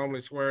do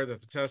solemnly swear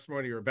that the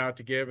testimony you're about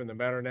to give in the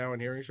matter now in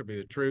hearing shall be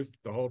the truth,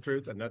 the whole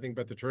truth, and nothing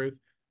but the truth.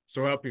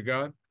 So help you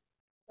God.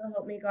 So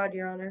help me God,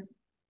 Your Honor.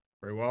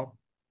 Very well.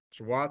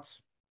 Mr.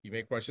 Watts, you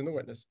may question the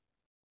witness.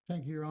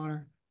 Thank you, Your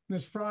Honor.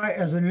 Ms. Fry,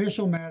 as an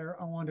initial matter,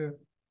 I want to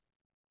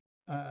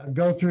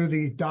go through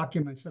the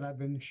documents that I've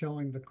been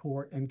showing the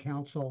court and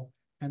counsel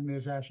and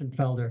Ms.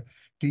 Ashenfelter.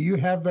 Do you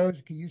have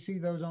those? Can you see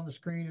those on the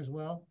screen as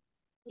well?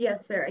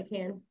 Yes, sir, I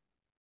can.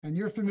 And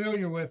you're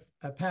familiar with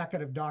a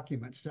packet of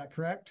documents, is that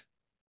correct?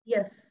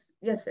 Yes,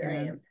 yes, sir, I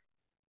And am.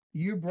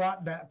 you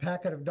brought that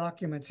packet of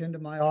documents into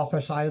my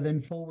office. I then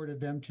forwarded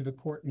them to the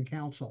court and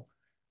counsel.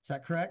 Is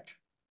that correct?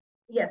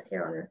 Yes,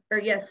 Your Honor. Or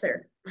yes,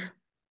 sir.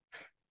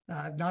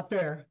 Not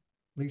there,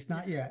 at least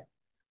not yet.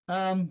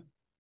 And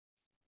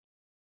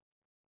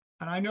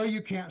I know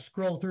you can't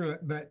scroll through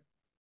it, but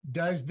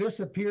does this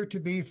appear to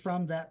be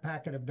from that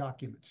packet of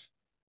documents?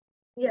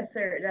 Yes,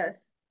 sir, it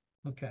does.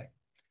 Okay.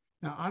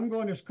 Now I'm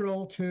going to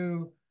scroll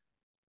to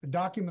the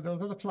document that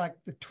looks like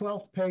the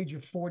 12th page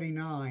of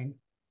 49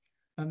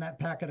 on that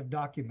packet of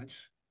documents.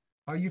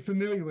 Are you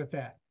familiar with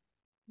that?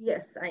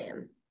 Yes, I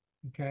am.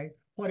 Okay.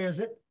 What is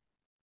it?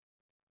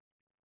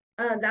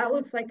 That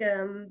looks like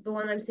the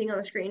one I'm seeing on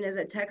the screen is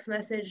a text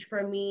message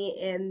from me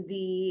and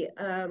the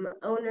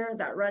owner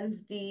that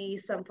runs the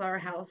Sunflower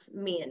House,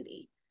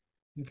 Mandy.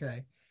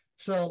 Okay.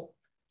 So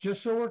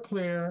just so we're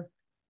clear,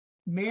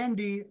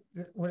 Mandy,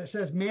 when it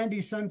says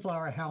Mandy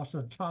Sunflower House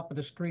at the top of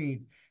the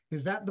screen,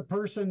 is that the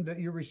person that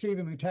you're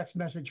receiving the text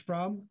message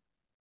from?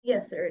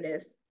 Yes, sir, it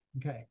is.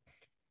 Okay.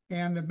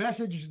 And the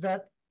messages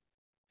that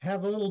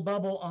have a little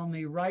bubble on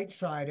the right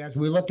side as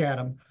we look at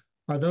them,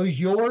 are those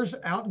yours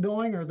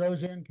outgoing or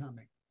those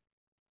incoming?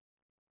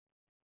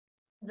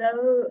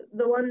 The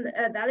one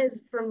that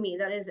is from me,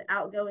 that is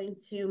outgoing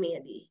to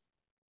Mandy.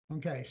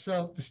 Okay,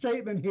 so the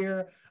statement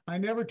here, I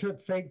never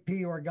took fake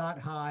pee or got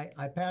high.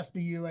 I passed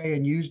the UA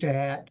and used a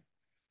hat.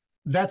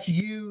 That's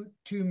you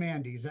to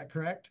Mandy, is that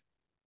correct?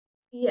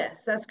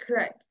 Yes, that's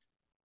correct.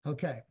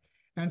 Okay,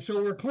 and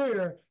so we're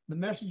clear, the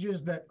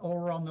messages that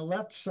are on the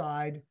left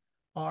side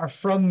are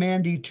from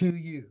Mandy to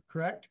you,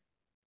 correct?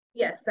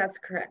 Yes, that's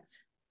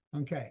correct.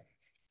 Okay,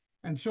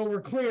 and so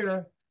we're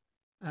clear,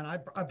 and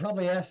I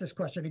probably asked this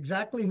question,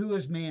 exactly who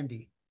is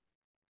Mandy?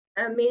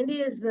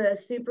 Mandy is the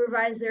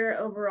supervisor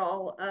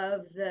overall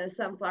of the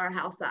Sunflower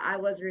House that I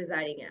was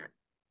residing at.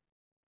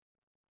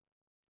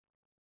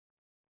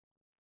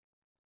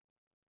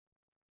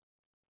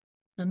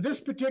 And this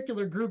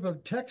particular group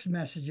of text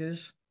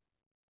messages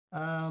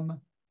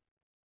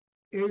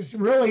is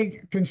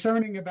really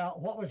concerning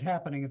about what was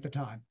happening at the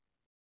time.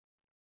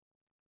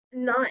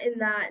 Not in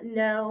that,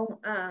 no.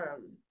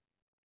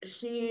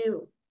 She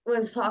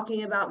was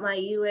talking about my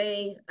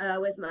UA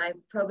with my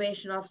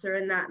probation officer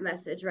in that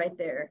message right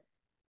there.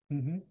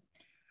 Mm-hmm.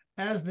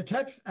 As the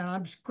text, and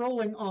I'm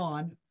scrolling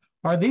on,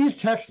 are these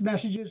text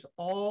messages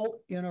all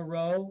in a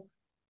row?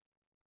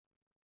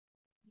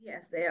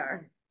 Yes, they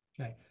are.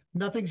 Okay.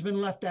 Nothing's been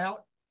left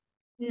out?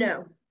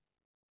 No,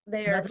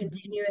 they are Nothing-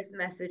 continuous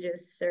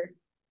messages, sir.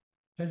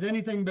 Has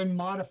anything been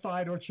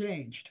modified or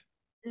changed?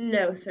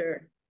 No,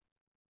 sir.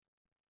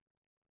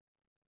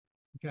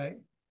 Okay.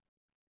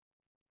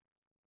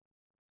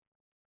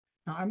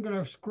 Now I'm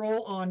going to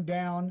scroll on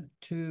down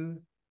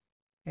to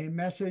a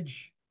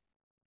message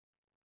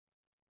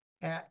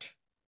at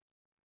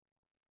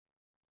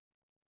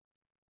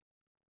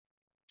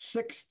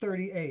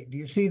 6:38. Do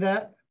you see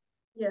that?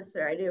 Yes,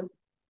 sir, I do.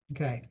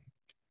 Okay.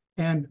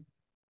 And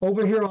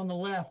over here on the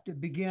left, it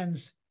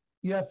begins,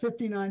 you have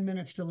 59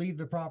 minutes to leave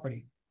the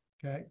property.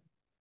 Okay.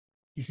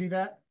 You see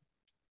that?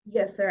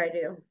 Yes, sir, I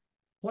do.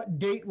 What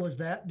date was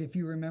that, if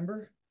you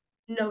remember?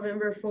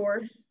 November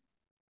 4th.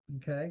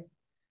 Okay.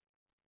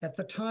 At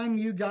the time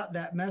you got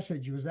that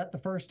message, was that the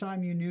first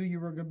time you knew you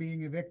were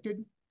being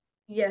evicted?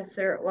 Yes,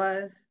 sir, it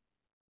was.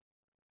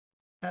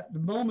 At the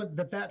moment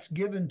that that's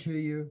given to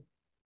you,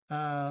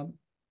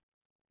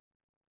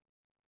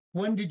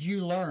 When did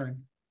you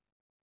learn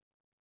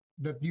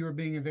that you were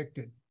being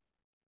evicted?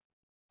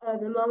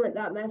 The moment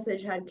that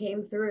message had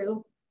came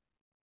through,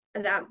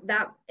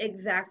 that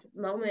exact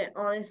moment,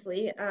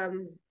 honestly,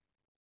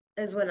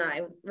 is when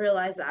I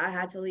realized that I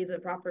had to leave the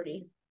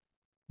property.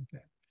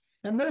 Okay.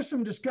 And there's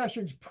some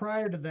discussions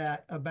prior to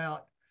that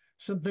about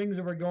some things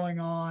that were going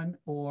on,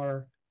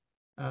 or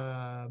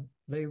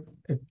they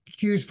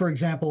accused, for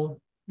example,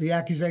 the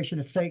accusation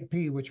of fake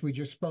pee, which we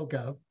just spoke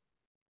of.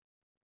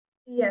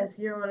 Yes,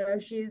 Your Honor.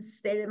 She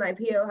stated my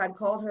PO had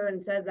called her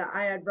and said that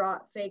I had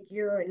brought fake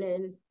urine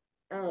in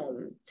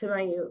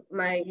to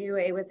my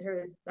UA with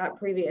her that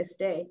previous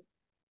day.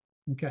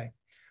 Okay.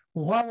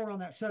 Well, while we're on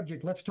that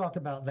subject, let's talk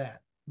about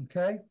that.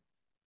 Okay.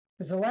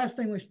 Because the last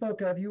thing we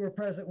spoke of, you were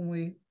present when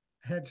we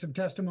had some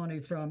testimony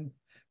from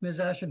Ms.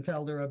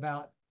 Aschenfelder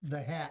about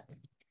the hat.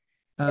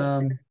 Yes,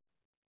 sir.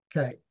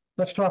 Okay.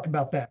 Let's talk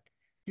about that.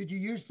 Did you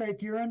use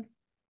fake urine?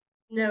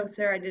 No,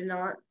 sir, I did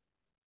not.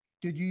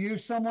 Did you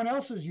use someone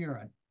else's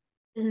urine?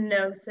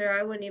 No, sir,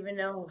 I wouldn't even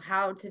know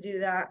how to do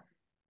that.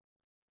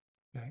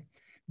 Okay.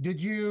 Did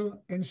you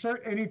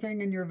insert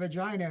anything in your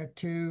vagina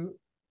to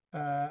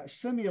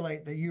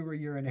simulate that you were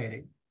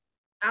urinating?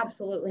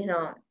 Absolutely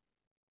not.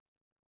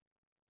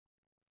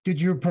 Did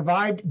you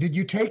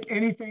take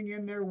anything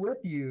in there with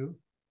you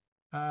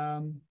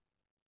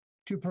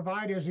to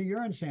provide as a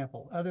urine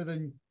sample other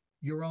than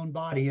your own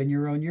body and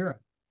your own urine?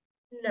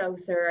 No,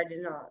 sir, I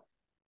did not.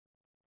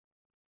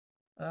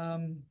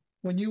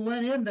 When you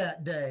went in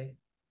that day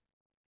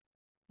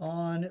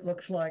on, it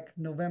looks like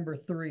November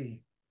 3,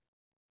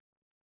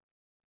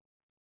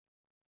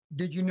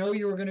 did you know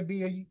you were going to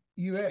be a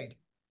UA'd?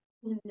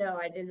 No,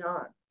 I did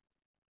not.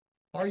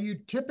 Are you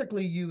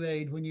typically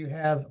UA'd when you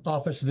have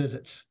office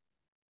visits?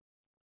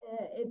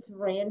 It's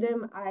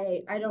random.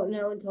 I don't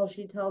know until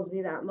she tells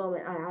me that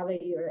moment I have a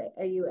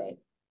UA.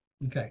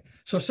 Okay.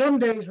 So some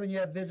days when you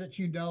have visits,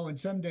 you know, and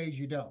some days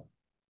you don't.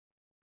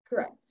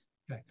 Correct.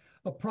 Okay.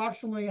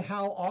 Approximately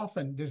how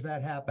often does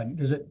that happen?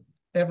 Is it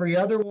every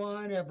other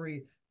one,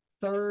 every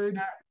third?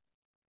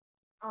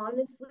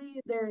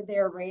 Honestly,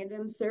 they're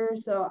random, sir.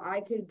 So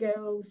I could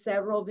go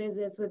several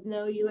visits with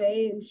no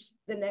UA, and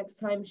the next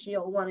time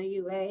she'll want a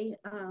UA.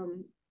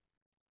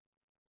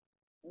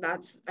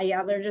 That's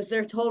yeah.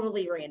 They're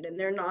totally random.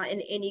 They're not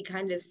in any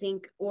kind of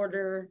sync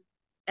order,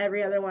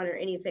 every other one or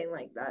anything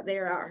like that. They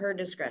are at her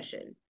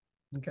discretion.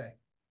 Okay.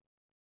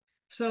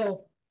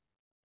 So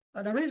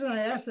the reason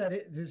I ask that,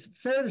 it is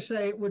fair to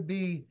say it would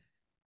be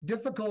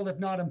difficult, if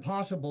not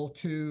impossible,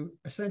 to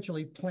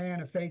essentially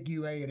plan a fake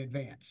UA in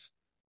advance.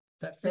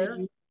 Is that fair?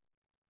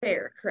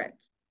 Fair,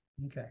 correct.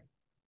 Okay.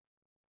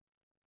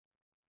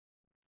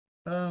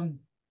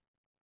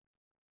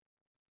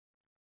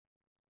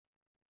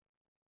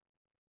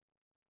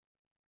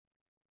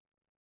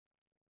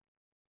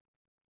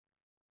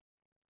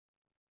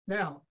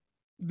 Now,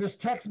 this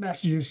text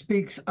message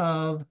speaks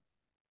of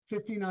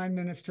 59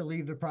 minutes to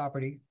leave the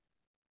property.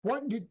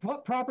 What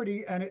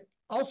property, and it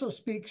also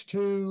speaks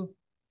to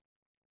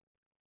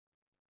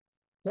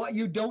what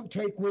you don't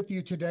take with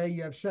you today.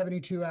 You have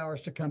 72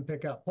 hours to come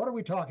pick up. What are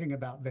we talking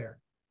about there?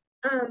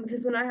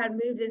 Because when I had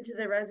moved into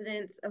the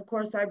residence, of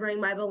course, I bring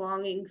my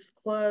belongings,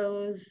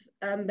 clothes,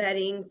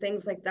 bedding,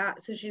 things like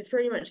that. So she's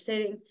pretty much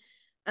stating,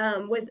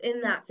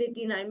 within that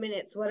 59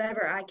 minutes,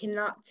 whatever I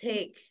cannot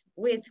take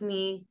with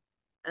me,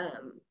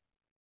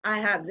 I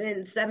have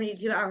then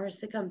 72 hours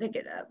to come pick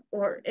it up,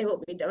 or it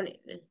will be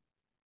donated.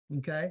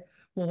 Okay.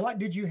 Well, what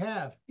did you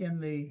have in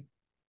the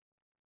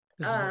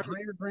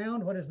higher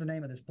ground? What is the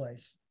name of this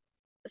place?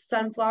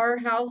 Sunflower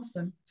House.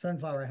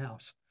 Sunflower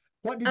House.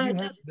 What did you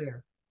have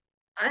there?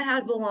 I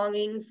had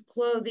belongings,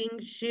 clothing,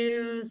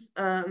 shoes,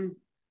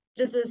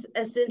 just as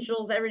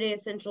essentials, everyday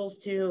essentials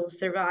to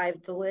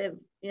survive, to live,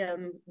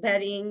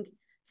 bedding,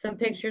 some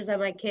pictures of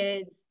my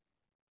kids,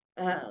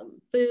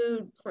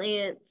 food,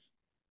 plants,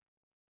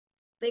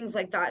 things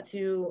like that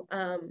to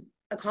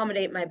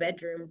accommodate my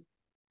bedroom.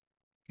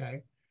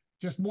 Okay.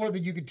 Just more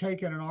than you could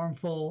take in an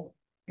armful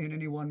in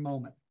any one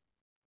moment.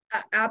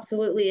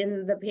 Absolutely.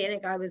 In the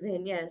panic I was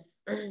in, yes.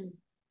 Okay.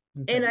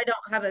 And I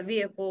don't have a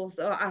vehicle,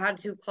 so I had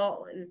to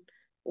call and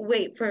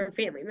wait for a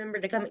family member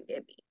to come and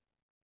get me.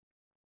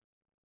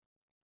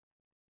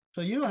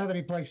 So you don't have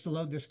any place to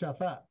load this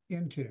stuff up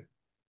into?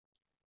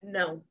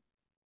 No.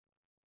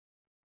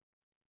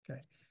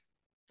 Okay.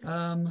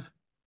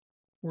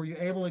 Were you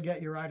able to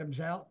get your items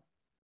out?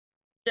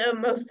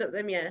 Most of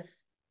them,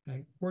 yes.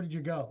 Okay. Where did you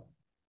go?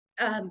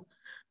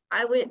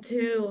 I went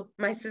to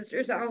my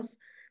sister's house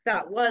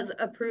that was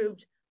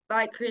approved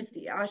by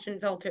Christy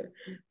Aschenfelter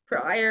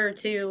prior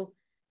to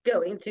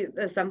going to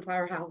the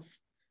Sunflower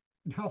House.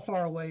 And how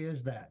far away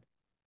is that?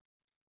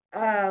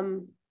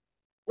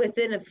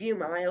 Within a few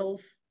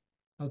miles.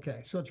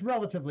 Okay, so it's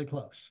relatively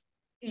close.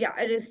 Yeah,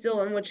 it is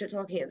still in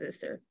Wichita, Kansas,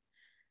 sir.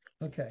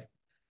 Okay.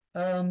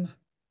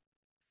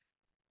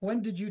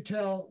 When did you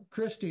tell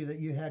Christy that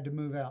you had to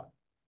move out?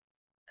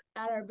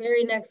 At our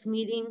very next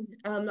meeting,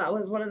 that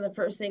was one of the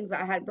first things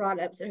I had brought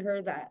up to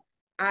her, that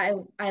I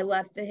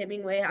left the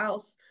Hemingway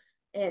house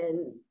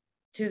and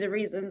to the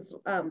reasons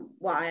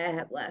why I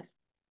had left.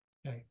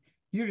 Okay.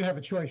 You didn't have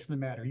a choice in the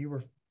matter. You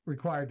were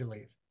required to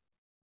leave.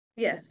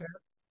 Yes. Fair?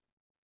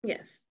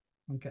 Yes.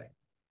 Okay.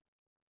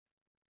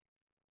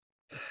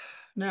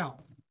 Now,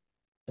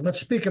 let's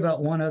speak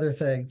about one other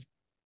thing.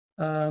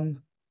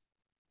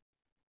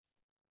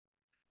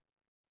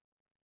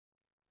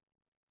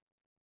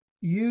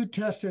 You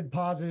tested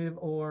positive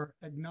or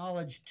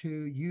acknowledged to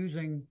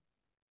using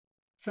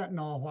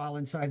fentanyl while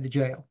inside the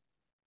jail,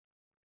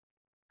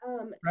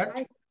 correct?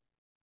 I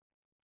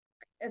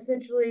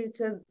essentially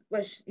to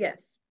wish,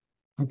 yes.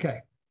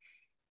 Okay.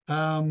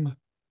 Now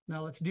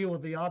let's deal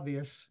with the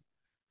obvious.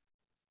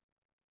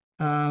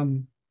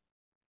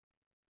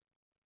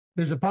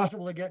 Is it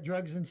possible to get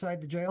drugs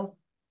inside the jail?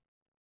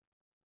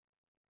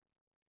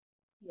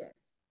 Yes.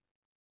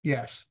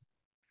 Yes.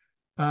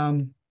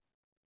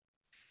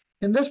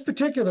 In this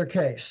particular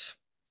case,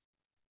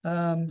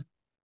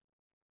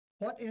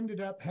 what ended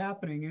up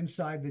happening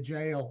inside the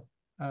jail?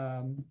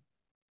 Well,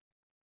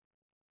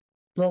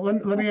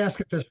 let me ask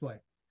it this way.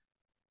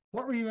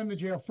 What were you in the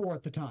jail for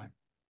at the time?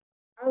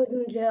 I was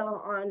in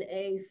jail on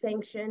a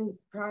sanction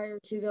prior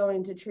to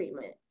going to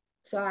treatment.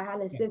 So I had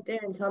to sit there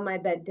until my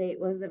bed date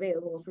was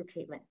available for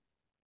treatment.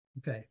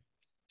 Okay.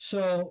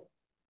 So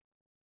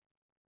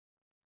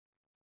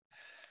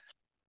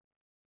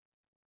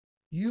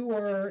you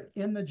were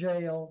in the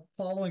jail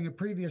following a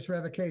previous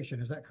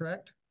revocation, is that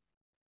correct?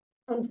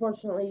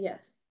 Unfortunately,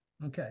 yes.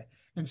 Okay.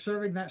 And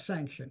serving that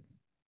sanction.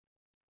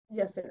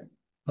 Yes, sir.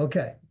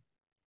 Okay.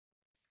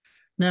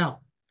 Now,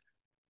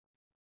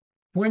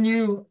 when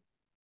you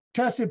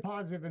tested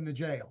positive in the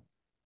jail,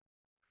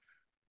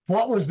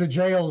 what was the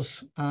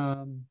jail's,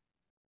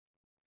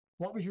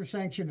 what was your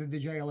sanction to the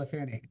jail, if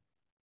any?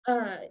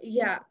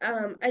 Yeah,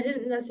 I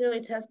didn't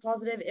necessarily test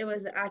positive. It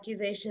was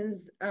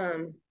accusations,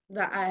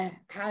 that I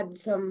had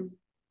some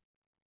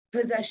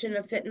possession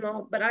of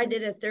fentanyl, but I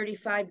did a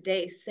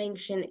 35-day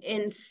sanction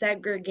in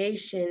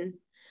segregation.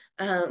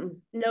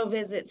 No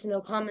visits,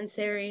 no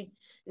commissary,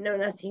 no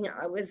nothing.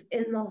 I was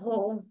in the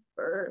hole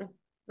for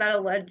that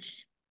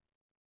alleged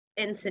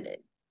incident.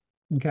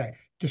 Okay.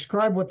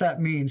 Describe what that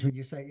means when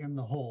you say in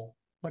the hole.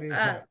 What is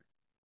that?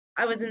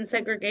 I was in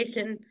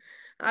segregation.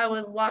 I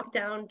was locked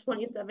down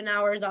 27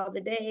 hours all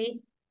the day.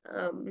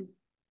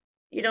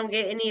 You don't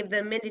get any of the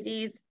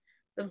amenities,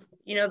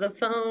 the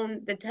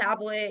phone, the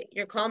tablet,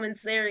 your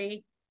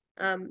commissary,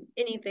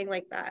 anything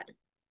like that.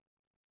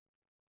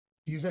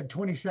 You said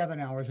 27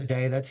 hours a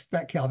day. That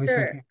obviously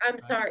Sure. can't. I'm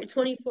sorry,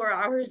 24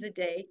 hours a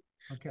day.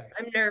 Okay.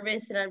 I'm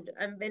nervous and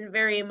I've been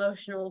very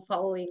emotional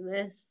following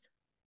this.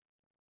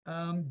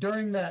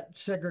 During that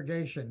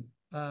segregation,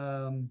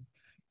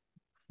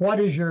 what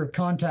is your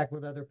contact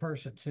with other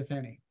persons, if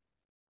any?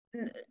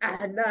 I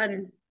had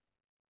none.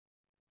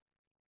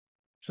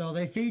 So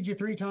they feed you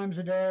 3 times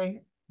a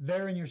day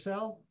there in your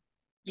cell?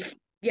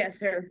 Yes,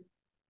 sir.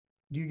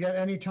 Do you get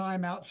any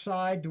time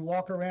outside to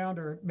walk around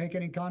or make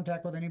any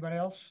contact with anybody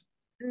else?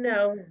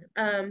 No,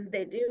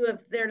 they do if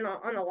they're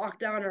not on a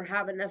lockdown or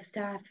have enough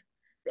staff.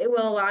 They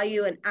will allow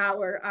you an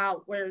hour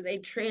out where they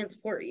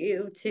transport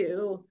you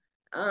to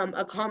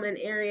a common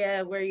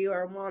area where you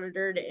are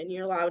monitored and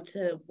you're allowed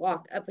to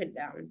walk up and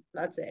down.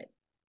 That's it.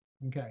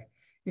 Okay.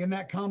 In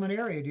that common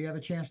area, do you have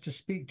a chance to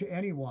speak to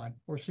anyone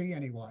or see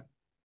anyone?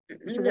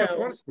 Mr. Watts, No.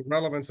 what is the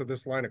relevance of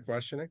this line of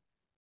questioning?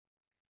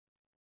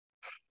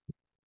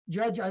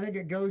 Judge, I think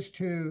it goes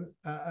to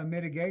a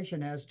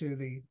mitigation as to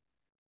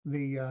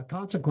the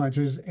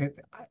consequences.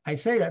 I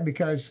say that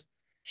because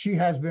she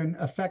has been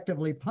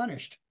effectively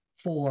punished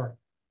for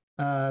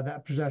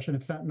that possession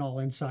of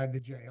fentanyl inside the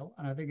jail.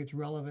 And I think it's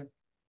relevant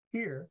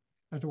here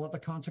as to what the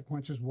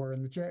consequences were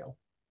in the jail.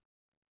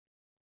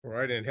 All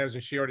right, and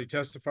hasn't she already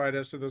testified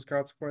as to those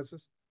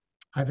consequences?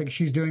 I think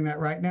she's doing that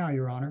right now,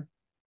 Your Honor.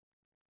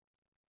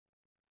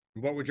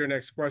 What would your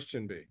next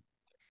question be?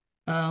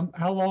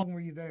 How long were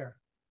you there?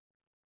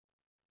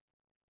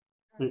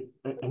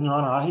 And Your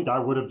Honor, I think I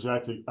would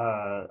object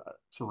to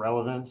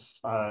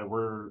relevance.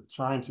 We're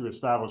trying to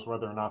establish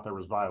whether or not there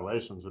was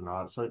violations or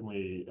not.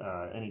 Certainly,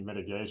 any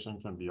mitigation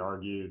can be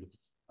argued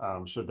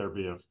should there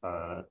be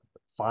a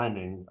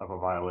finding of a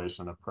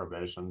violation of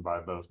probation by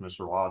both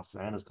Mr. Watts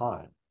and his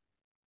client.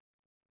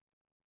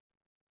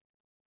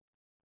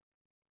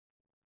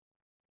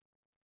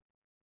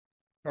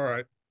 All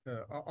right,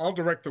 I'll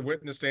direct the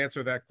witness to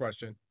answer that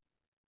question.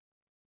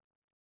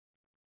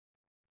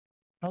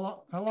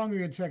 How long were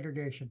you in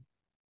segregation?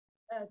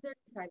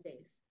 35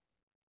 days.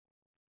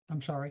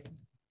 I'm sorry.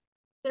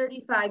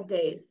 35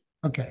 days.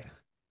 Okay.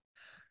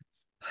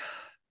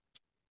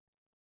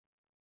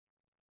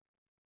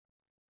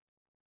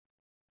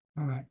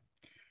 All right.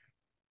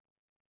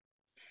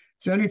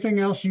 Is there anything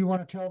else you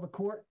want to tell the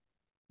court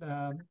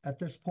at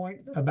this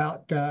point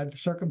about the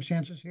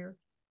circumstances here?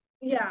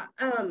 Yeah,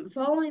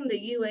 following the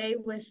UA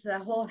with the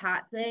whole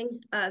hat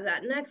thing,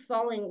 that next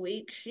following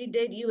week, she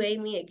did UA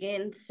me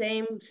again,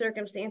 same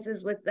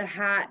circumstances with the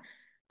hat.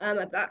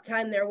 At that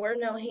time, there were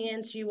no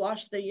hands. She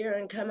watched the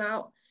urine come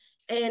out.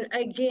 And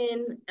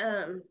again,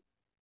 I'm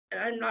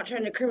not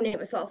trying to incriminate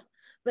myself,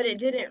 but it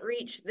didn't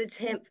reach the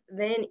temp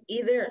then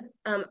either.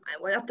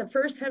 At the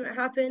first time it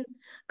happened,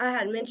 I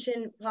had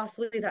mentioned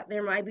possibly that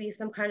there might be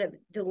some kind of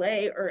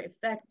delay or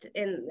effect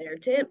in their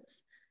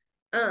temps.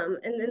 And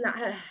then that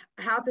had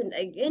happened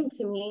again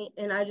to me,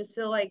 and I just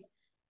feel like,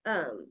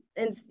 and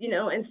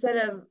instead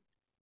of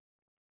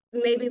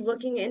maybe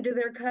looking into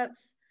their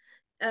cups,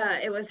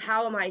 it was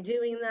how am I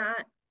doing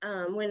that?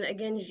 When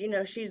again,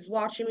 she's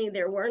watching me.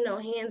 There were no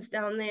hands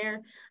down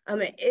there.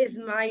 It is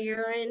my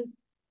urine.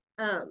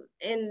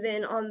 And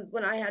then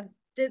when I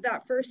did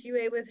that first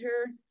UA with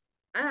her,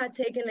 I had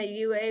taken a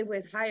UA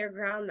with Higher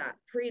Ground that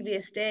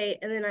previous day,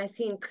 and then I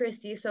seen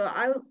Christy. So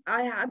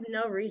I have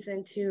no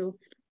reason to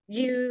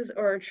use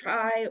or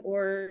try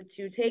or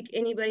to take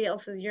anybody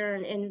else's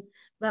urine in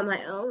but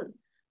my own.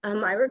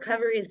 My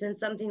recovery has been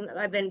something that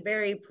I've been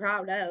very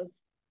proud of.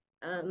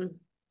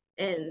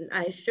 And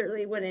I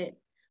surely wouldn't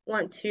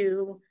want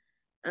to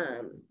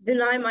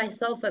deny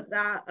myself of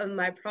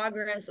my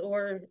progress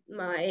or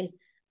my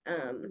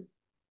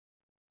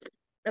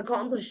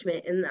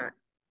accomplishment in that.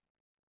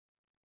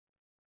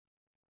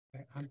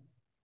 Okay,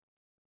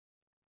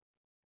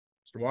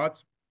 Mr.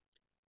 Watts?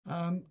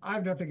 I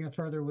have nothing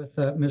further with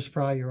Ms.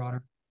 Fry, Your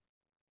Honor.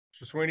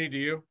 Mr. Sweeney, do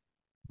you?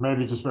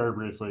 Maybe just very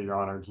briefly, Your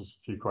Honor, just a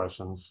few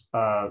questions.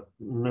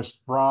 Ms.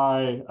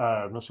 Fry,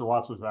 Mr.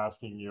 Watts was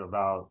asking you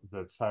about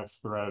the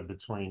text thread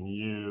between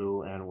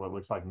you and what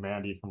looks like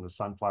Mandy from the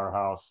Sunflower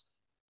House.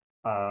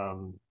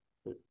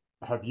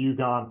 Have you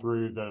gone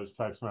through those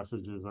text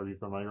messages? Are you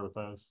familiar with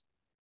those?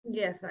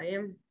 Yes, I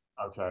am.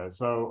 Okay,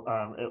 so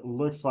it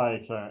looks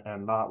like,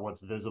 and not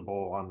what's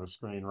visible on the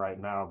screen right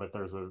now, but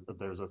there's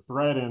a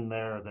thread in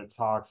there that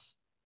talks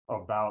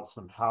about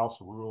some house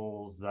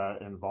rules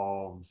that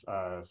involve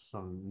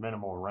some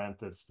minimal rent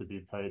that's to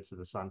be paid to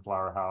the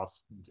Sunflower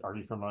House. Are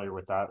you familiar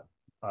with that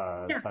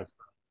Yeah. text?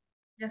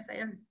 Yes, I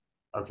am.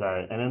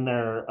 Okay, and in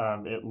there,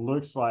 it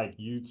looks like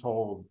you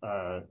told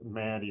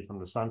Mandy from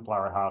the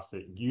Sunflower House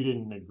that you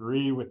didn't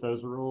agree with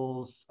those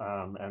rules,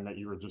 and that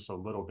you were just a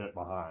little bit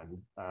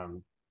behind.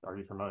 Are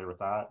you familiar with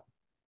that?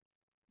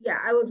 Yeah,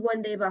 I was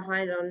 1 day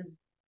behind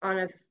on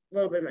a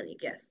little bit of money.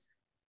 Yes.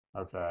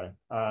 Okay.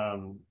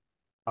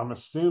 I'm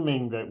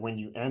assuming that when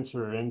you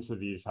enter into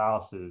these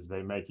houses,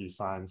 they make you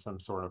sign some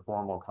sort of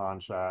formal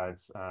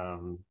contracts.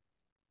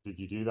 Did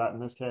you do that in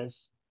this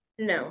case?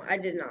 No, I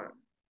did not.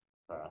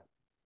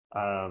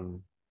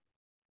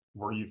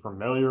 Were you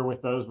familiar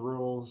with those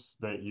rules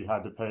that you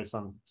had to pay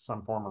some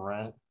form of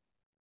rent?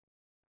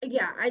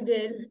 Yeah, I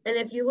did. And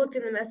if you look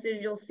in the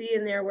message, you'll see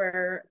in there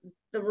where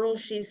the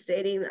rules she's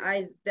stating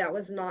that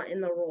was not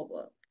in the rule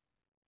book.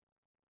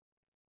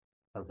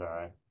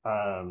 Okay.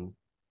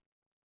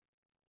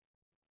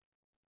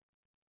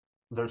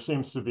 There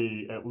seems to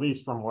be, at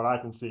least from what I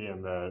can see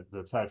in the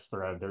text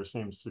thread, there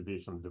seems to be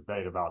some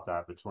debate about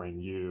that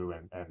between you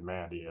and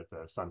Mandy at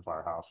the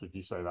Sunflower House. Would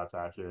you say that's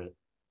accurate?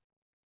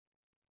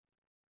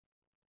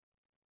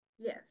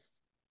 Yes.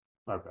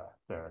 Okay,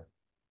 fair.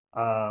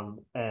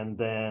 And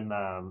then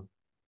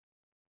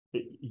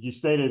you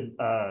stated,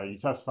 you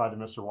testified to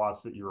Mr.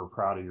 Watts that you were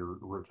proud of your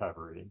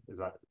recovery. Is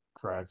that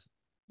correct?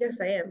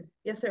 Yes, I am.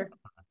 Yes, sir.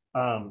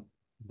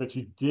 But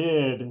you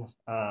did,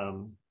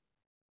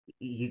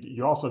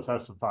 you also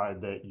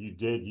testified that you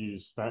did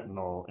use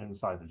fentanyl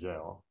inside the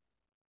jail.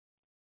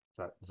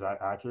 Is that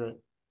accurate?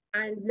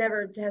 I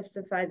never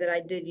testified that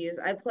I did use.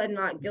 I pled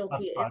not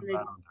guilty.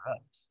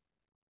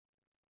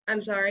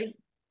 I'm sorry.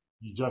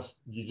 You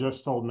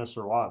just told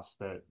Mr. Watts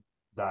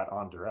that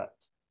on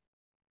direct,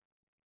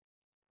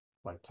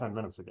 like 10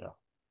 minutes ago.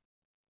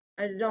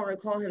 I don't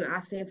recall him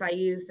asking if I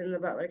used in the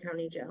Butler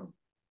County Jail.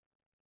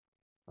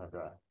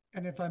 Okay.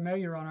 And if I may,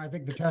 Your Honor, I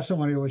think the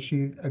testimony was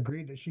she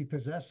agreed that she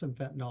possessed some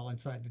fentanyl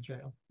inside the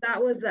jail.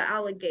 That was the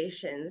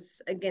allegations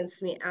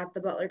against me at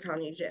the Butler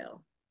County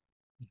Jail.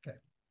 Okay.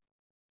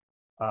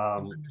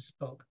 I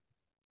misspoke.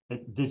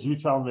 Did you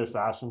tell Miss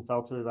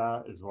Ashenfelter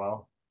that as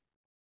well?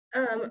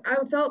 I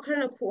felt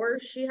kind of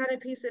coerced. She had a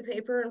piece of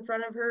paper in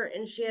front of her,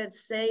 and she had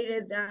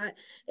stated that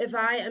if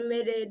I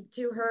admitted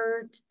to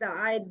her that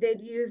I did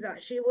use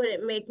that, she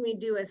wouldn't make me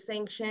do a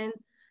sanction.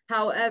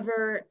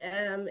 However,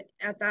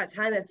 at that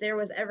time, if there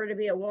was ever to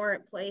be a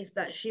warrant placed,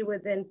 that she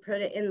would then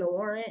put it in the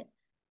warrant.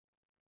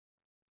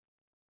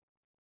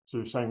 So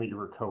you're saying that you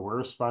were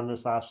coerced by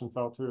Miss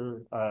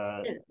Ashenfelter,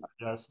 I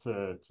guess,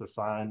 to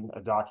sign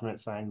a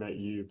document saying that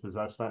you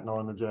possess fentanyl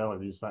in the jail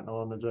or use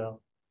fentanyl in the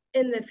jail?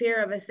 In the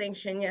fear of a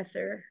sanction, yes,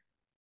 sir.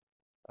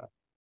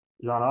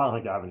 Your Honor, I don't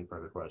think I have any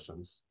further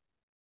questions.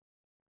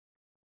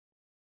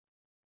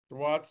 Mr.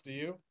 Watts, do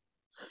you?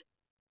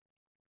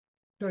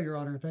 No, Your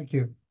Honor, thank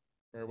you.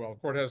 Very well. The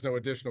court has no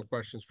additional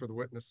questions for the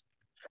witness.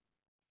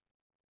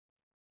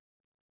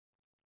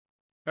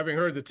 Having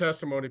heard the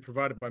testimony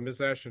provided by Ms.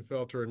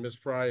 Ashenfelter and Ms.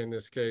 Fry in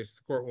this case,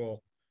 the court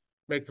will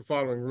make the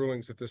following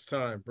rulings at this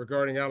time.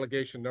 Regarding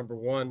allegation number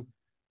 1,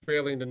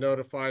 failing to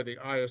notify the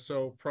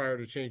ISO prior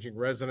to changing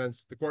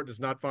residence, the court does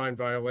not find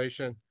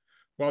violation.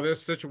 While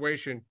this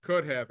situation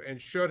could have and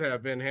should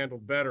have been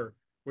handled better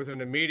with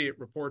an immediate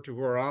report to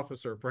her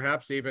officer,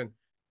 perhaps even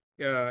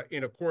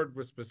in accord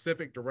with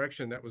specific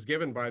direction that was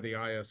given by the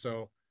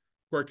ISO.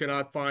 Court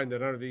cannot find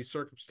that under these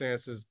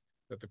circumstances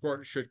that the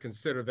court should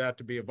consider that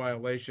to be a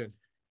violation,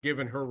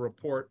 given her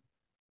report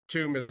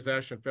to Ms.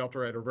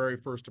 Ashenfelter at her very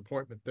first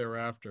appointment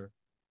thereafter,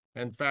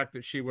 and the fact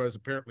that she was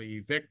apparently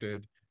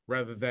evicted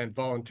rather than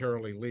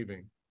voluntarily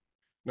leaving.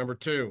 Number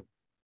two,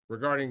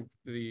 regarding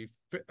the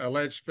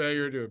alleged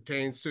failure to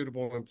obtain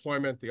suitable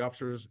employment, the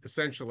officers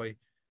essentially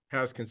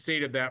has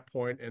conceded that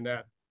point, and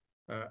that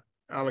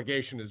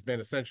allegation has been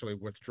essentially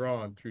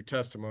withdrawn through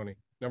testimony.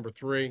 Number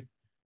three,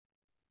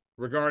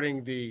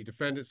 regarding the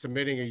defendant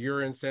submitting a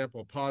urine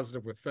sample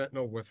positive with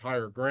fentanyl with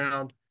higher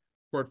ground,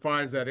 court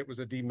finds that it was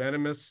a de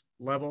minimis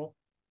level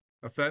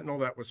of fentanyl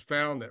that was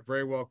found that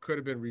very well could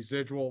have been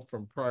residual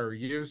from prior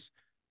use,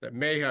 that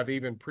may have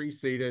even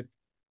preceded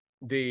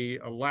the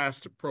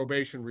last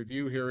probation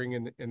review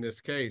hearing in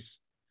this case.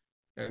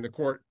 And the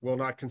court will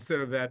not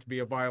consider that to be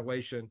a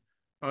violation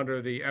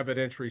under the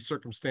evidentiary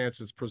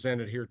circumstances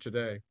presented here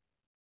today.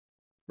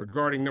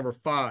 Regarding number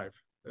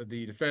five,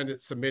 the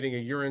defendant submitting a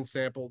urine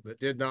sample that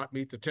did not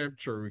meet the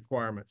temperature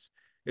requirements,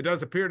 it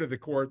does appear to the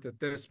court that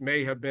this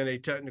may have been a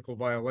technical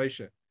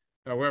violation.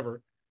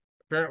 However,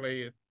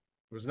 apparently it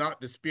was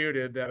not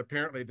disputed that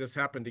apparently this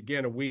happened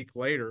again a week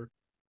later,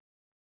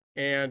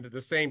 and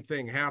the same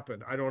thing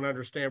happened. I don't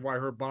understand why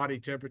her body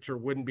temperature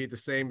wouldn't be the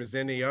same as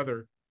any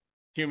other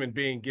human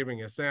being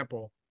giving a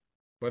sample,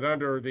 but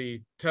under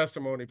the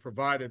testimony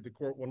provided, the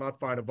court will not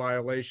find a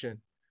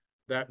violation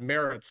that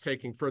merits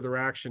taking further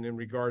action in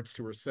regards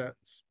to her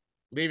sentence.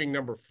 Leaving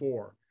number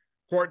four,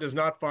 court does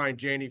not find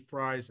Janie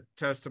Fry's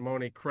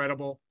testimony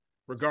credible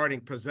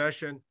regarding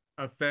possession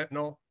of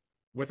fentanyl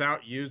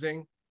without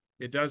using.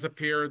 It does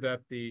appear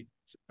that the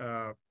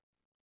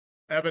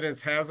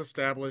evidence has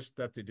established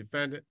that the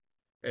defendant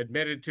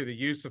admitted to the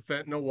use of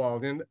fentanyl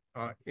while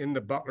in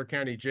the Butler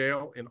County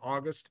Jail in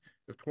August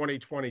of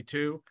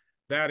 2022.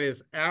 That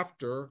is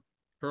after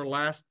her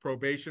last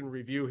probation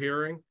review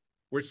hearing,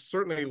 which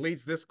certainly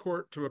leads this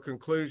court to a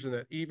conclusion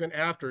that even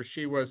after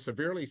she was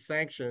severely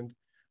sanctioned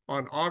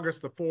on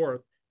August the 4th,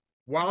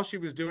 while she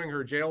was doing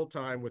her jail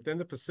time within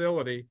the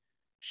facility,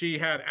 she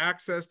had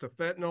access to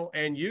fentanyl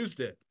and used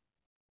it.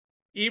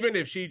 Even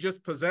if she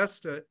just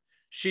possessed it,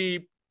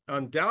 she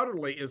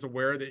undoubtedly is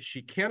aware that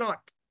she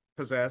cannot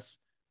possess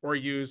or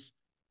use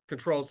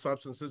controlled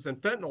substances,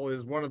 and fentanyl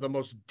is one of the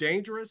most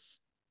dangerous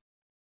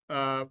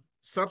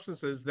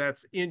substances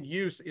that's in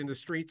use in the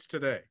streets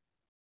today.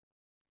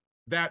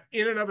 That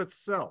in and of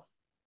itself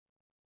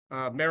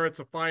merits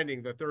a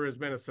finding that there has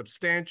been a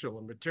substantial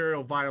and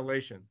material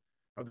violation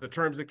of the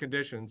terms and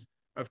conditions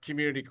of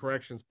community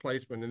corrections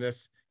placement in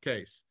this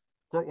case.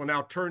 Court will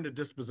now turn to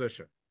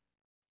disposition.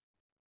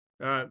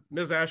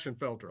 Ms.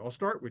 Ashenfelter, I'll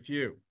start with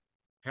you.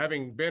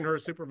 Having been her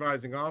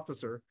supervising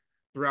officer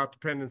throughout the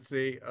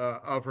pendency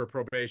of her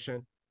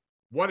probation,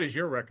 what is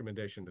your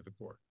recommendation to the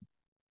court?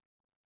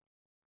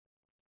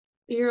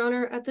 Your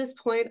Honor, at this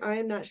point, I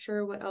am not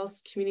sure what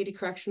else community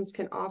corrections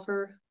can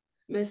offer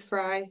Ms.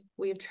 Fry.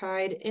 We have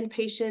tried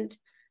inpatient,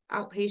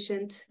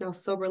 outpatient, now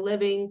sober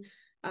living.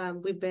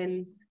 We've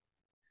been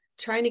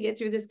trying to get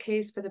through this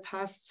case for the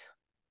past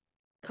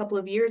couple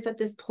of years at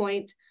this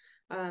point.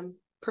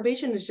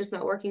 Probation is just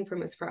not working for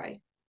Ms. Fry.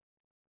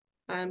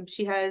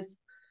 She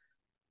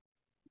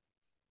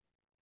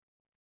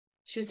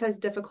just has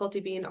difficulty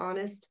being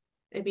honest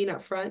and being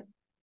upfront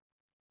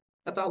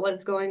about what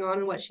is going on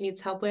and what she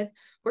needs help with.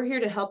 We're here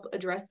to help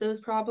address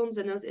those problems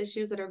and those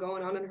issues that are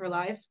going on in her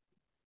life.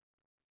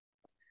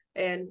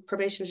 And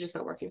probation is just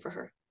not working for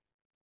her.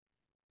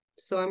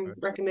 So I'm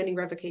recommending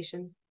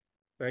revocation.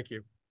 Thank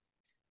you.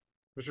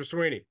 Mr.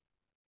 Sweeney,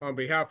 on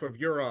behalf of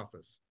your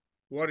office,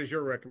 what is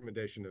your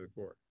recommendation to the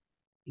court?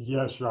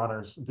 Yes, Your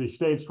Honors. The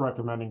state's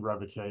recommending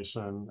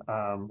revocation.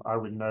 I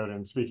would note,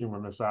 in speaking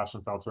with Ms.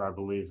 Ashenfelter, I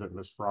believe that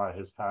Ms. Fry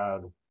has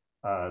had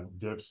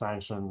DIP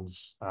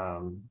sanctions,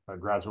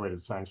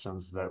 graduated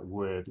sanctions that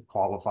would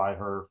qualify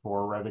her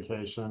for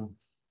revocation.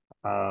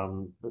 I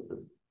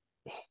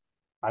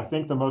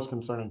think the most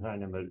concerning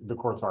thing, and the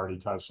court's already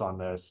touched on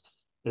this,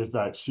 is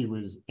that she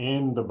was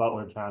in the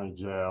Butler County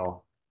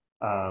Jail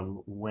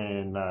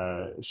when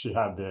she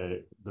had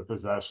the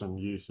possession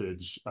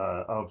usage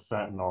of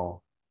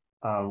fentanyl,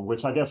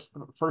 which I guess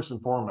first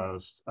and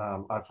foremost,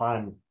 I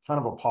find kind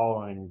of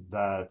appalling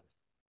that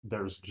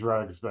there's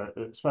drugs that,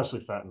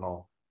 especially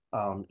fentanyl,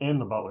 in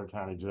the Butler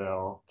County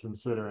Jail,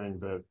 considering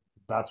that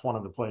that's one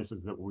of the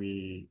places that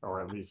we,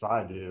 or at least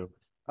I do,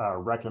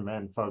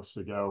 recommend folks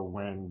to go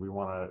when we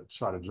want to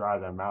try to dry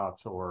them out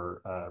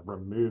or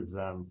remove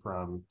them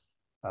from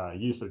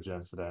usage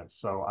incidents.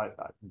 So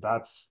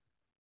that's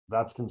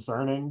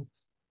concerning.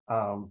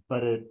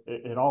 But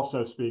it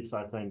also speaks,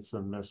 I think,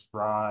 to Ms.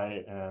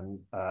 Fry and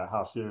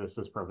how serious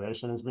this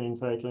probation is being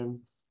taken,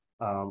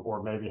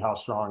 or maybe how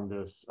strong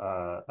this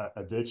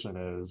addiction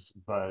is.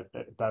 But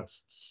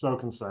that's so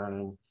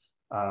concerning,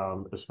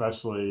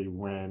 especially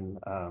when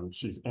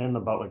she's in the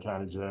Butler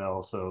County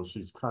Jail. So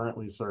she's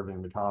currently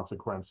serving the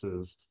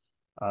consequences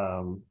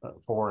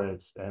for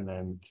it, and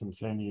then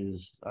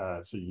continues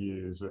to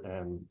use,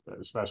 and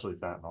especially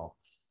fentanyl.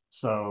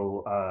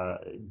 So,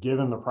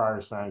 given the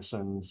prior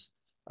sanctions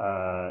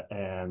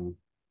and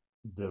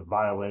the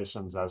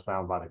violations as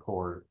found by the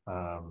court,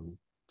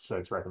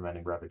 state's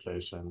recommending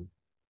revocation.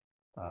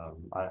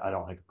 I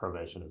don't think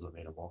probation is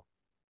amenable.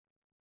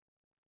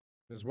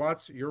 Ms.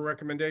 Watts, your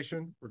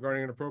recommendation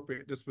regarding an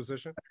appropriate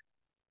disposition?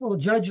 Well,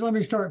 Judge, let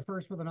me start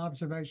first with an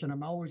observation.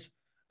 I'm always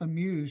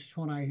amused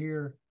when I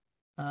hear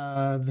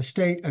the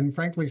state and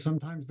frankly,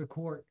 sometimes the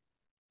court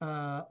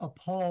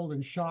appalled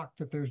and shocked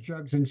that there's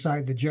drugs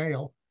inside the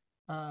jail.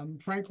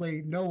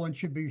 Frankly, no one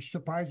should be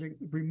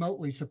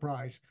remotely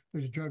surprised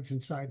there's drugs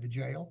inside the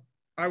jail.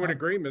 I would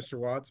agree, Mr.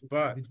 Watts,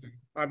 but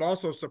I'm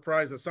also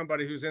surprised that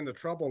somebody who's in the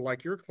trouble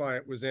like your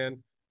client was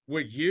in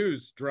would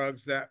use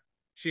drugs that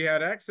she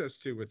had access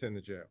to within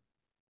the jail.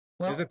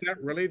 Well, isn't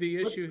that really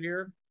the issue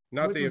here?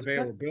 Not the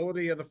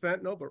availability of the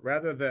fentanyl, but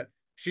rather that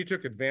she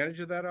took advantage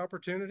of that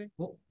opportunity?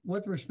 Well,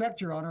 with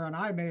respect, Your Honor, and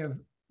I may have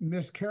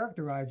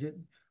mischaracterized it,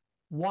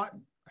 what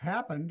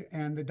happened,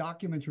 and the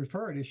documents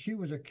refer it, is she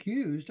was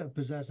accused of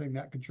possessing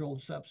that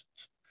controlled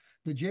substance.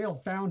 The jail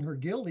found her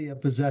guilty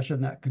of possession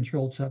of that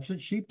controlled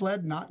substance. She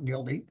pled not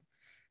guilty,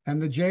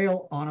 and the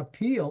jail on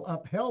appeal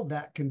upheld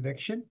that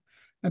conviction.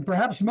 And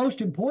perhaps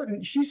most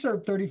important, she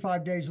served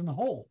 35 days in the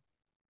hole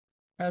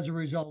as a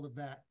result of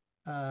that.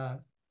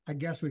 I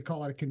guess we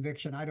call it a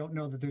conviction. I don't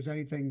know that there's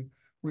anything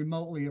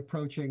remotely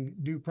approaching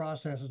due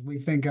process as we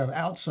think of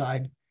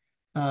outside,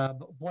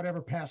 but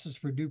whatever passes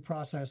for due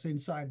process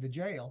inside the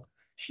jail,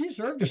 she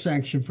served a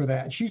sanction for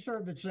that. She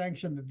served the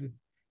sanction that the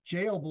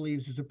jail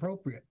believes is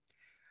appropriate.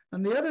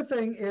 And the other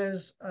thing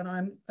is, and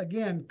I'm,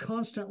 again,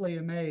 constantly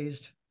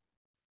amazed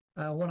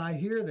when I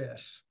hear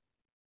this,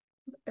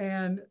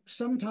 and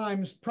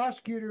sometimes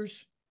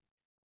prosecutors,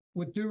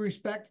 with due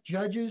respect,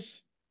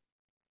 judges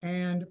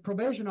and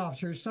probation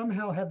officers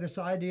somehow have this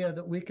idea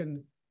that we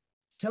can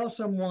tell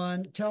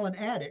an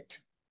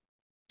addict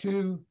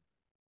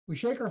we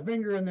shake our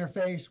finger in their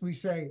face, we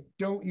say,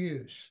 don't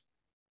use.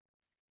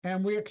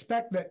 And we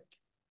expect that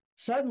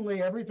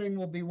suddenly everything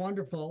will be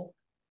wonderful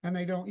and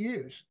they don't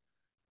use.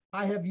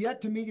 I have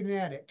yet to meet an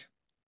addict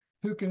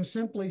who can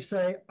simply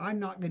say, I'm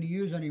not going to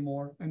use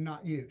anymore and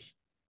not use.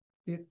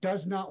 It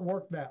does not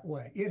work that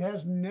way. It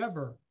has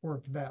never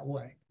worked that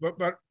way.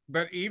 But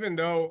even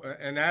though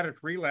an addict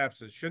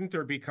relapses, shouldn't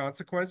there be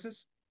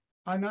consequences?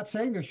 I'm not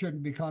saying there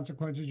shouldn't be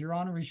consequences, Your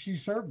Honor. She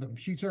served them.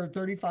 She served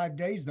 35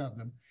 days of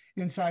them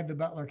inside the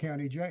Butler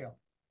County Jail.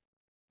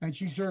 And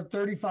she served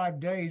 35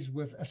 days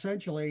with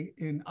essentially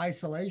in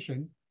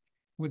isolation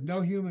with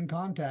no human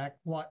contact,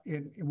 what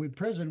with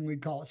prison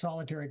we'd call it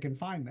solitary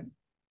confinement.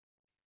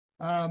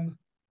 I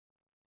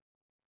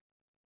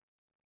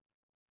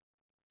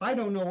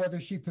don't know whether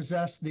she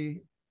possessed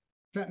the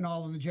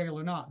fentanyl in the jail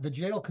or not. The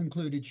jail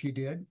concluded she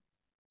did.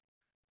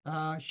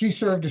 She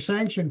served a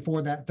sanction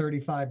for that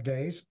 35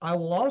 days. I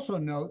will also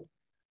note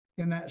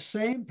in that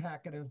same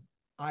packet of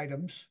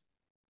items,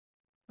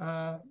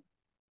 a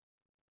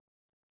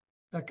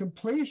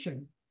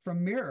completion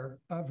from Mirror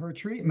of her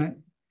treatment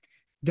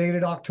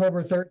dated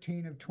October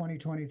 13 of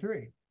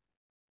 2023.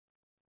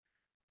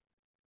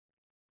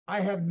 I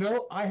have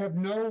no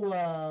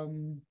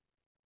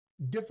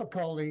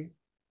difficulty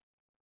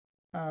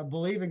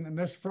believing that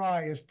Miss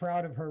Fry is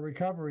proud of her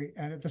recovery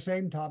and at the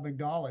same time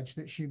acknowledge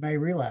that she may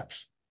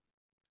relapse.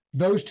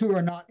 Those two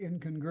are not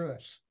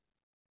incongruous.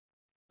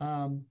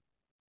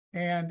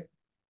 And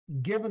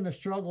given the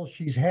struggle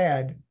she's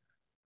had,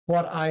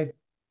 what I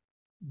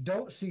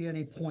don't see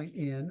any point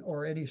in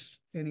or any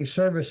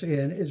service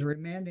in is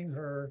remanding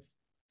her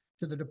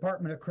to the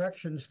Department of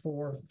Corrections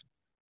for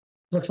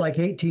looks like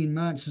 18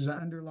 months as an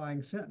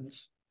underlying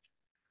sentence.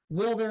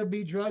 Will there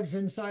be drugs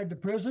inside the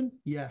prison?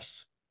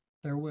 Yes,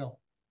 there will.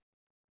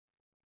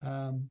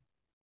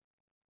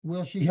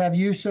 Will she have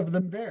use of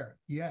them there?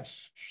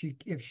 Yes,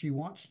 if she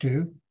wants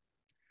to.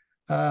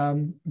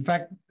 In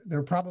fact,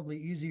 they're probably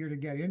easier to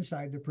get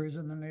inside the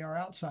prison than they are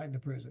outside the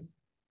prison.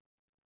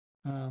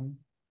 And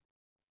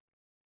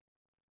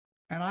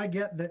I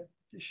get that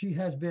she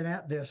has been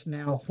at this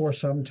now for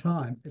some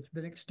time. It's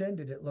been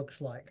extended, it looks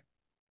like,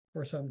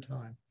 for some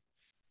time.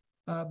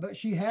 But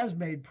she has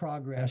made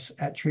progress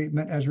at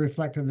treatment as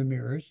reflected in the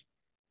mirrors.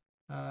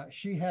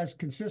 She has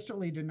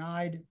consistently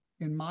denied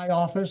in my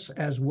office,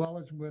 as well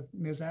as with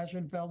Ms.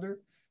 Aschenfelder,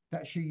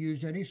 that she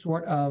used any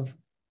sort of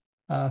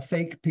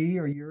fake pee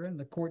or urine.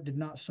 The court did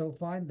not so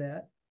find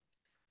that.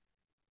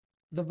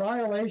 The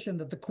violation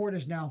that the court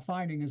is now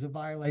finding is a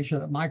violation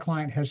that my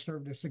client has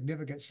served a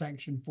significant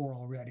sanction for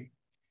already.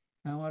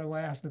 And I want to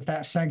ask that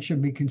that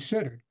sanction be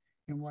considered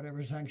in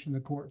whatever sanction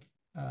the court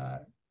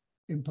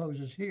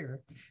imposes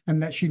here,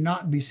 and that she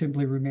not be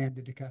simply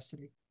remanded to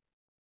custody.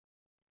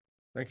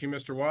 Thank you,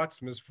 Mr.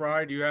 Watts. Ms.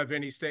 Fry, do you have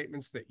any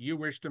statements that you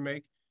wish to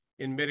make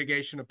in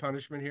mitigation of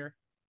punishment here?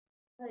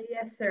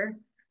 Yes, sir.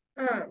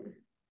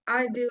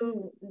 I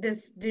do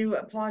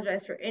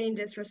apologize for any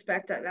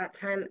disrespect at that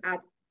time at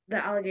the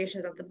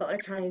allegations at the Butler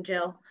County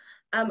Jail.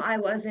 I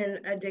was in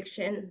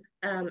addiction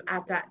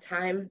at that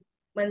time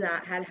when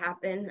that had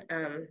happened.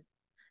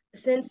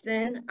 Since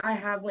then, I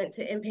have went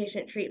to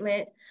inpatient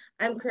treatment.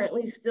 I'm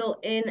currently still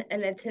in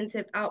an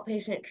intensive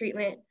outpatient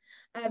treatment.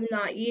 I have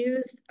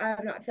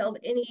not failed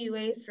any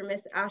UAs for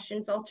Miss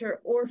Ashtonfelter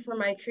or for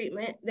my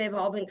treatment. They've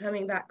all been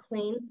coming back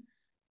clean.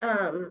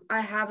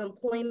 I have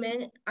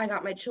employment. I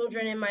got my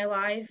children in my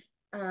life.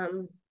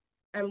 I'm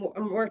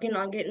working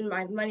on getting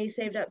my money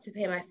saved up to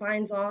pay my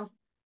fines off.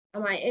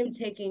 I am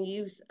taking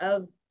use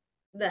of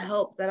the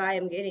help that I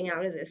am getting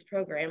out of this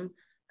program.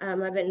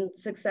 I've been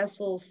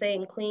successful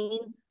staying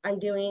clean. I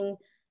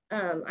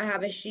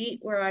have a sheet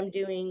where I'm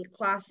doing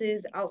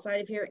classes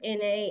outside of here,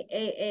 NA,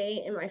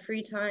 AA in my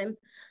free time.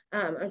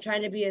 I'm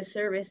trying to be a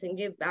service and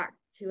give back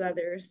to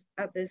others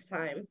at this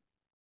time.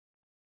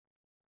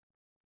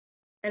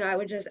 And I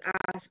would just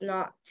ask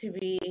not to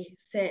be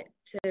sent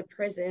to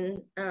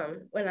prison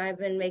when I've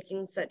been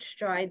making such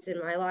strides in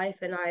my life.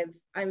 And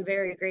I'm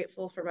very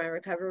grateful for my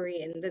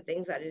recovery and the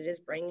things that it is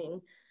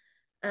bringing.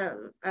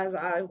 As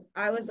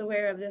I was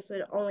aware of, this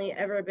would only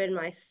ever been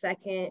my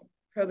second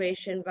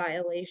probation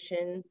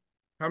violation.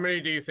 How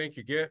many do you think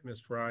you get, Ms.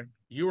 Fry?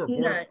 You were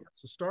born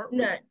to start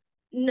with.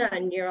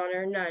 None, Your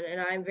Honor, none. And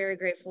I'm very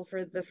grateful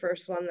for the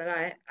first one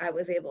that I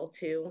was able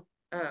to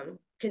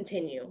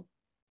continue.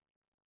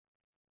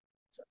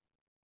 So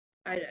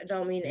I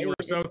don't mean you were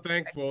so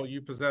thankful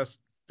you possessed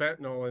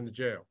fentanyl in the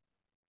jail.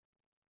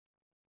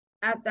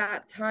 At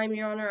that time,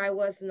 Your Honor, I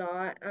was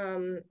not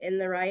in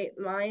the right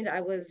mind.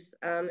 I was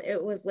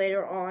it was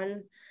later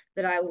on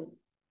that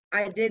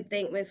I did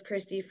thank Miss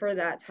Christie for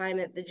that time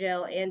at the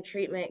jail and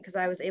treatment, because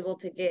I was able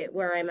to get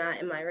where I'm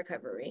at in my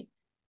recovery.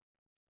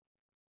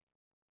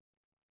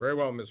 Very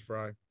well, Ms.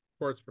 Fry.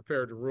 Court's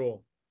prepared to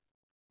rule.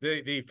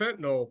 The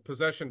fentanyl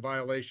possession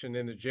violation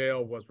in the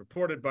jail was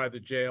reported by the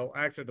jail,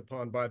 acted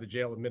upon by the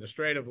jail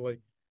administratively,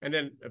 and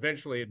then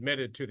eventually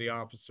admitted to the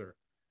officer.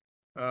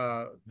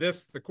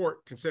 The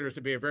court considers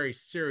to be a very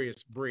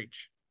serious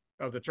breach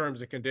of the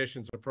terms and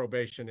conditions of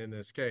probation in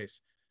this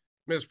case.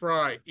 Ms.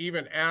 Fry,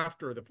 even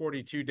after the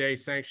 42-day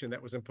sanction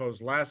that was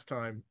imposed last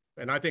time,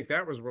 and I think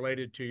that was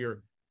related to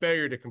your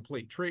failure to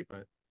complete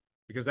treatment,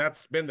 because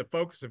that's been the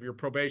focus of your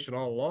probation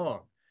all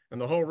along. And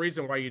the whole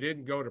reason why you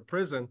didn't go to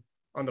prison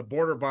on the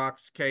border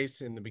box case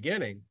in the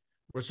beginning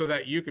was so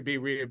that you could be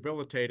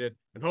rehabilitated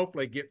and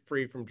hopefully get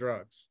free from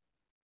drugs.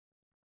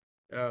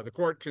 The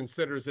court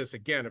considers this,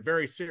 again, a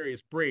very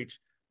serious breach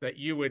that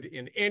you would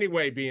in any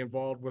way be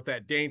involved with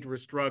that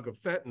dangerous drug of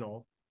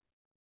fentanyl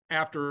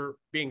after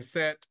being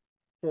sent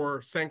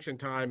for sanction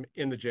time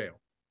in the jail.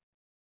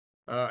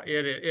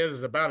 It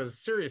is about as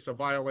serious a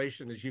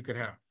violation as you could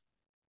have.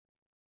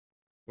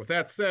 With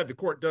that said, the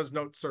court does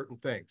note certain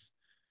things.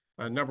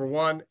 Number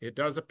one, it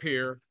does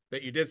appear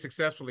that you did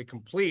successfully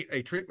complete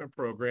a treatment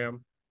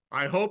program.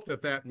 I hope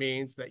that that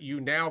means that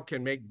you now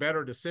can make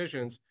better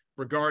decisions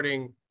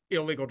regarding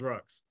illegal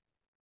drugs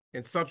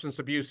and substance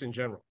abuse in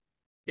general.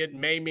 It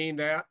may mean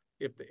that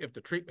if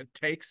the treatment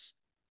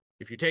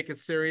if you take it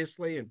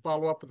seriously and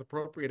follow up with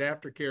appropriate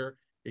aftercare,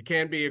 it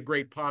can be a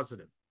great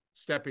positive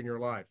step in your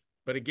life.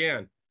 But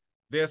again,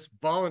 this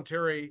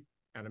voluntary,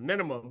 at a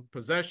minimum,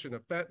 possession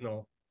of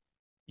fentanyl,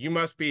 you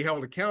must be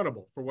held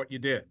accountable for what you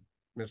did,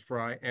 Ms.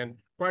 Fry. And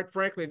quite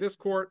frankly, this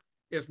court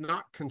is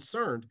not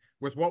concerned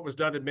with what was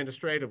done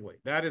administratively.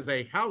 That is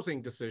a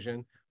housing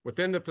decision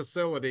within the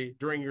facility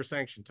during your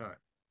sanction time.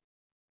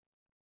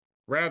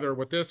 Rather,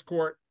 what this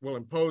court will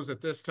impose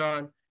at this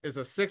time is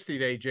a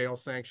 60-day jail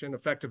sanction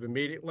effective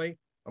immediately.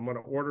 I'm going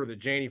to order that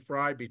Janie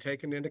Fry be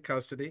taken into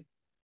custody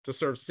to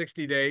serve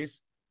 60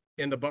 days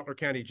in the Butler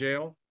County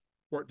Jail.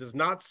 Court does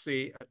not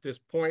see at this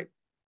point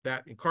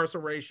that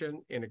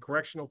incarceration in a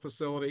correctional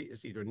facility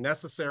is either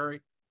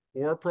necessary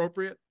or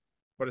appropriate,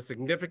 but a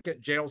significant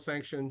jail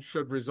sanction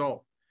should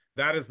result.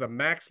 That is the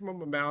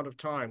maximum amount of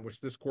time which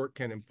this court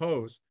can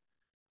impose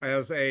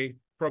as a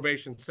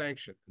probation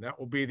sanction. And that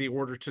will be the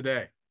order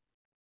today.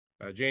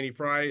 Janie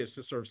Fry is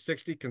to serve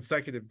 60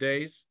 consecutive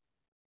days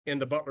in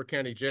the Butler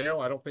County Jail.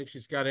 I don't think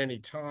she's got any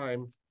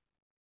time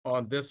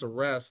on this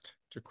arrest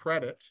to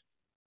credit.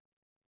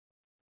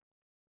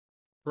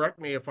 Correct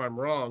me if I'm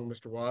wrong,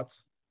 Mr.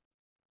 Watts.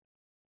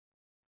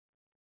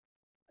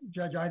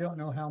 Judge, I don't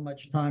know how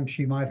much time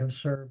she might have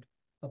served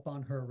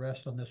upon her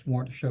arrest on this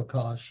warrant to show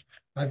cause.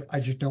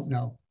 I just don't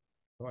know.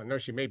 Well, I know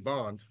she made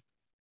bond.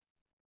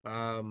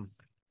 I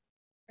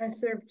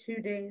served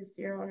 2 days,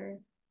 Your Honor.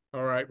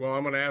 All right. Well,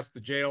 I'm going to ask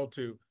the jail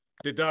to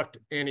deduct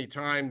any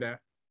time that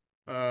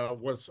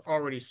was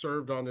already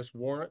served on this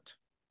warrant.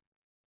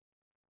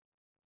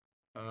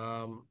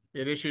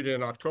 It issued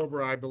in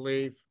October, I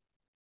believe.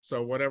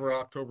 So whatever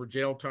October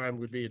jail time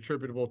would be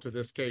attributable to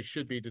this case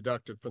should be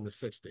deducted from the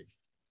 60.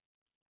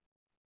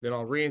 Then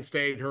I'll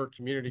reinstate her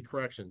community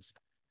corrections.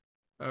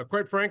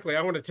 Quite frankly,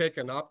 I want to take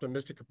an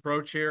optimistic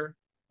approach here.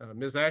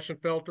 Ms.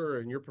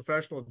 Ashtonfelter, in your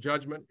professional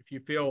judgment, if you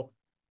feel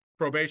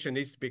probation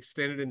needs to be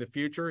extended in the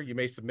future, you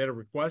may submit a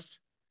request.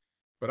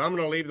 But I'm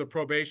going to leave the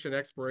probation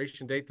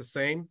expiration date the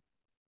same.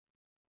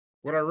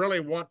 What I really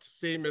want to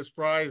see, Ms.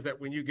 Fry, is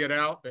that when you get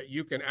out, that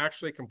you can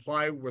actually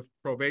comply with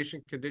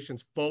probation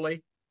conditions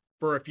fully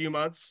for a few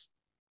months.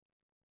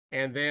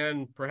 and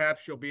then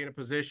perhaps you'll be in a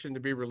position to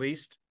be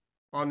released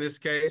on this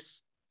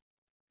case.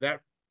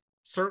 That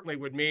certainly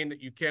would mean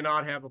that you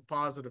cannot have a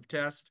positive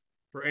test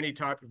for any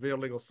type of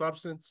illegal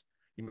substance.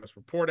 You must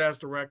report as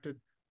directed,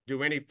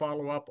 do any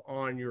follow-up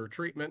on your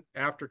treatment,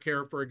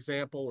 aftercare, for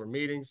example, or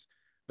meetings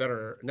that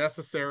are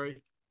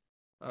necessary.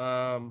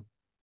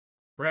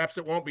 Perhaps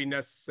it won't be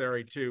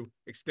necessary to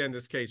extend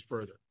this case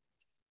further.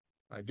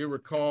 I do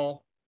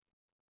recall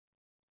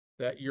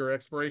that your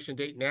expiration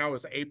date now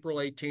is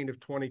April 18 of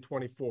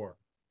 2024.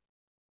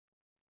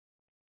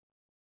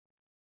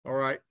 All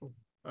right.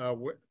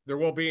 There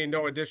will be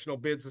no additional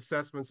bids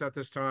assessments at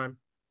this time.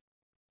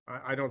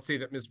 I don't see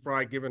that Ms.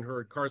 Fry, given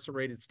her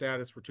incarcerated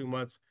status for 2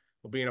 months,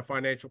 will be in a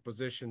financial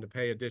position to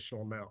pay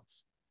additional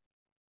amounts.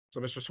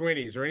 So, Mr.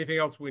 Sweeney, is there anything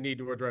else we need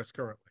to address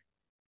currently?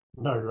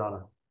 No, Your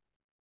Honor.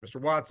 Mr.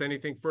 Watts,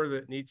 anything further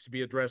that needs to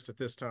be addressed at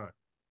this time?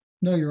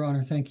 No, Your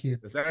Honor, thank you.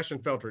 Ms.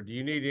 Ashenfelter, do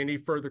you need any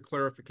further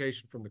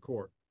clarification from the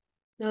court?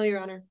 No, Your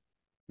Honor.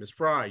 Ms.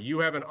 Fry, you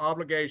have an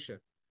obligation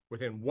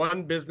within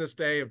 1 business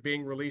day of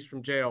being released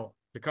from jail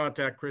to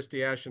contact Christy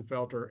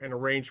Ashenfelter and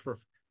arrange for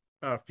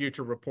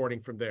future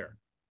reporting from there.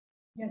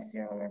 Yes,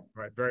 Your Honor.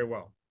 All right, very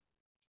well.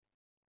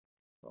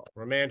 I'll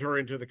remand her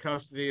into the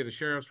custody of the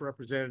sheriff's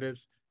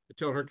representatives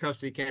until her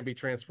custody can be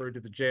transferred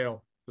to the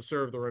jail to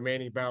serve the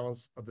remaining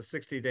balance of the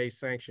 60-day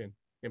sanction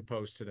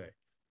imposed today.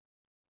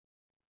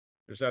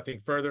 There's nothing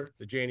further.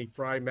 The Janie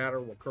Fry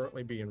matter will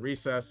currently be in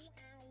recess,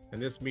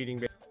 and this meeting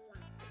may